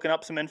 where I was looking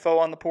up some info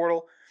on the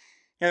portal.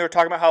 And they were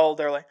talking about how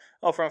they're like,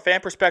 oh, from a fan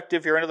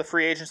perspective, you're into the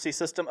free agency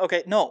system.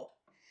 Okay, no,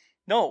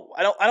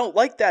 I don't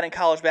like that in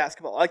college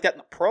basketball. I like that in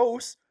the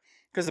pros,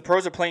 because the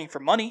pros are playing for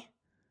money.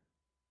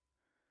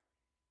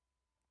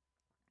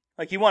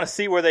 Like, you want to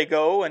see where they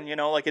go, and, you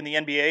know, like in the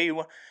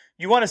NBA,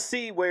 you want to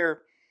see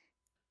where,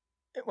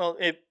 well,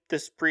 if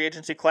this free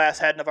agency class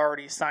hadn't have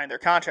already signed their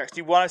contracts,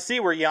 you want to see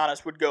where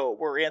Giannis would go,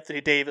 where Anthony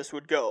Davis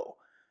would go.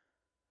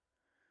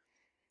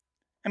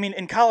 I mean,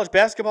 in college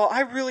basketball,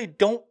 I really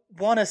don't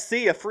want to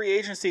see a free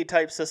agency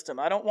type system.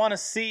 I don't want to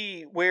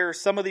see where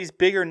some of these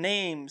bigger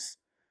names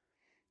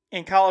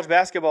in college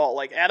basketball,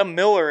 like Adam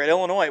Miller at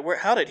Illinois,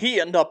 how did he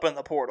end up in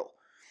the portal?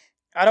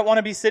 I don't want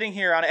to be sitting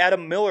here on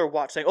Adam Miller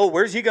watch saying, oh,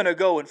 where's he going to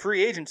go in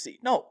free agency?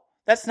 No,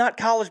 that's not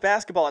college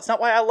basketball. That's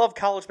not why I love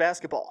college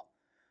basketball.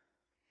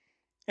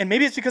 And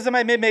maybe it's because of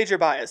my mid-major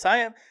bias.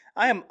 I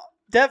am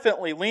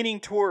definitely leaning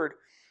toward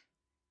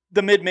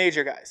the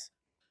mid-major guys.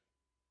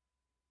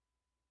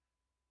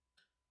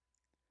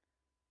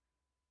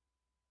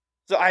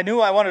 So I knew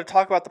I wanted to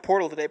talk about the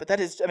portal today, but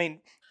that is, I mean,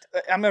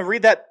 I'm going to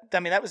read that.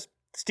 I mean,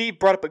 Steve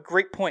brought up a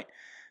great point.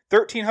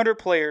 1,300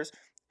 players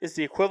is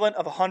the equivalent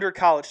of 100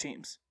 college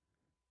teams.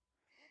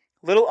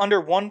 Little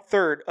under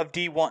 1/3 of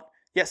D1.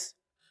 Yes,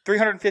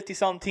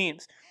 350-some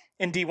teams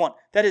in D1.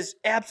 That is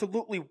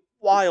absolutely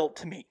wild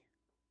to me.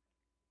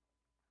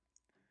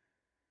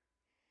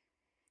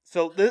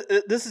 So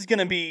this is going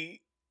to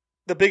be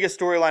the biggest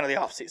storyline of the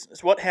offseason,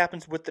 is what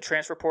happens with the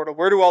transfer portal.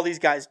 Where do all these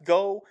guys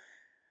go?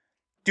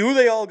 Do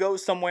they all go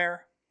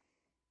somewhere?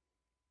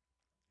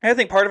 And I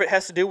think part of it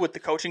has to do with the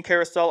coaching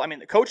carousel. I mean,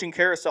 the coaching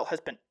carousel has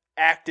been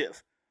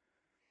active.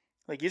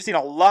 Like, you've seen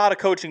a lot of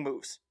coaching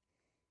moves.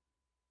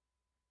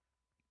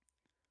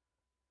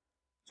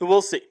 So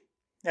we'll see.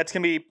 That's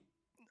going to be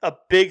a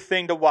big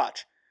thing to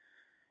watch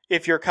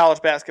if you're a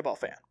college basketball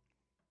fan.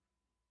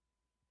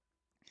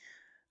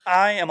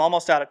 I am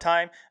almost out of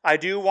time. I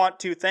do want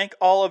to thank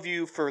all of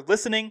you for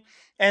listening.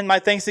 And my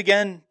thanks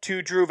again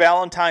to Drew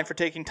Valentine for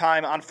taking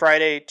time on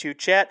Friday to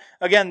chat.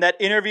 Again, that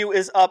interview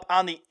is up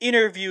on the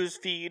interviews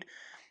feed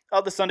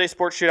of the Sunday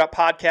Sports Shootout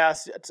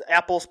podcast. It's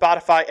Apple,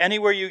 Spotify,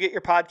 anywhere you get your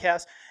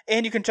podcasts.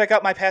 And you can check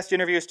out my past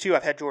interviews too.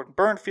 I've had Jordan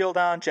Burnfield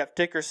on, Jeff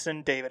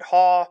Dickerson, David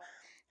Haw,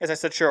 as I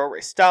said, Cheryl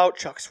Ray Stout,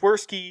 Chuck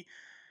Swirsky.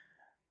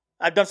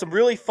 I've done some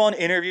really fun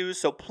interviews,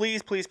 so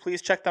please, please,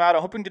 please check them out.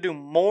 I'm hoping to do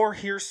more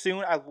here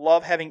soon. I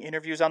love having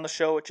interviews on the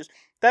show. It's just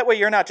that way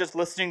you're not just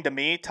listening to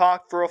me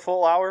talk for a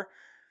full hour.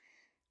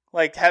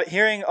 Like,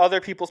 hearing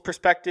other people's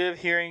perspective,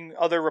 hearing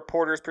other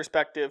reporters'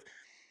 perspective,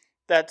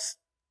 that's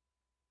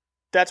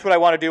what I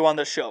want to do on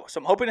this show. So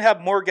I'm hoping to have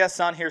more guests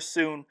on here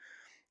soon,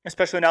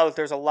 especially now that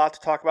there's a lot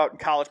to talk about and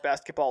college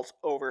basketball's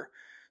over.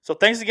 So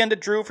thanks again to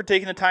Drew for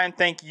taking the time.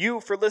 Thank you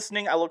for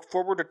listening. I look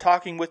forward to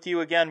talking with you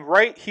again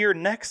right here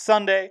next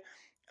Sunday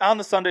on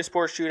the Sunday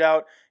Sports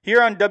Shootout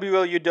here on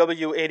WLUW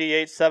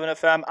 88.7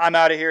 FM. I'm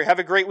out of here. Have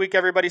a great week,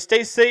 everybody.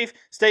 Stay safe,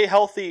 stay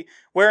healthy,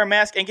 wear a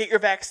mask, and get your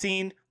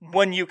vaccine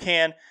when you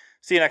can.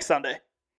 See you next Sunday.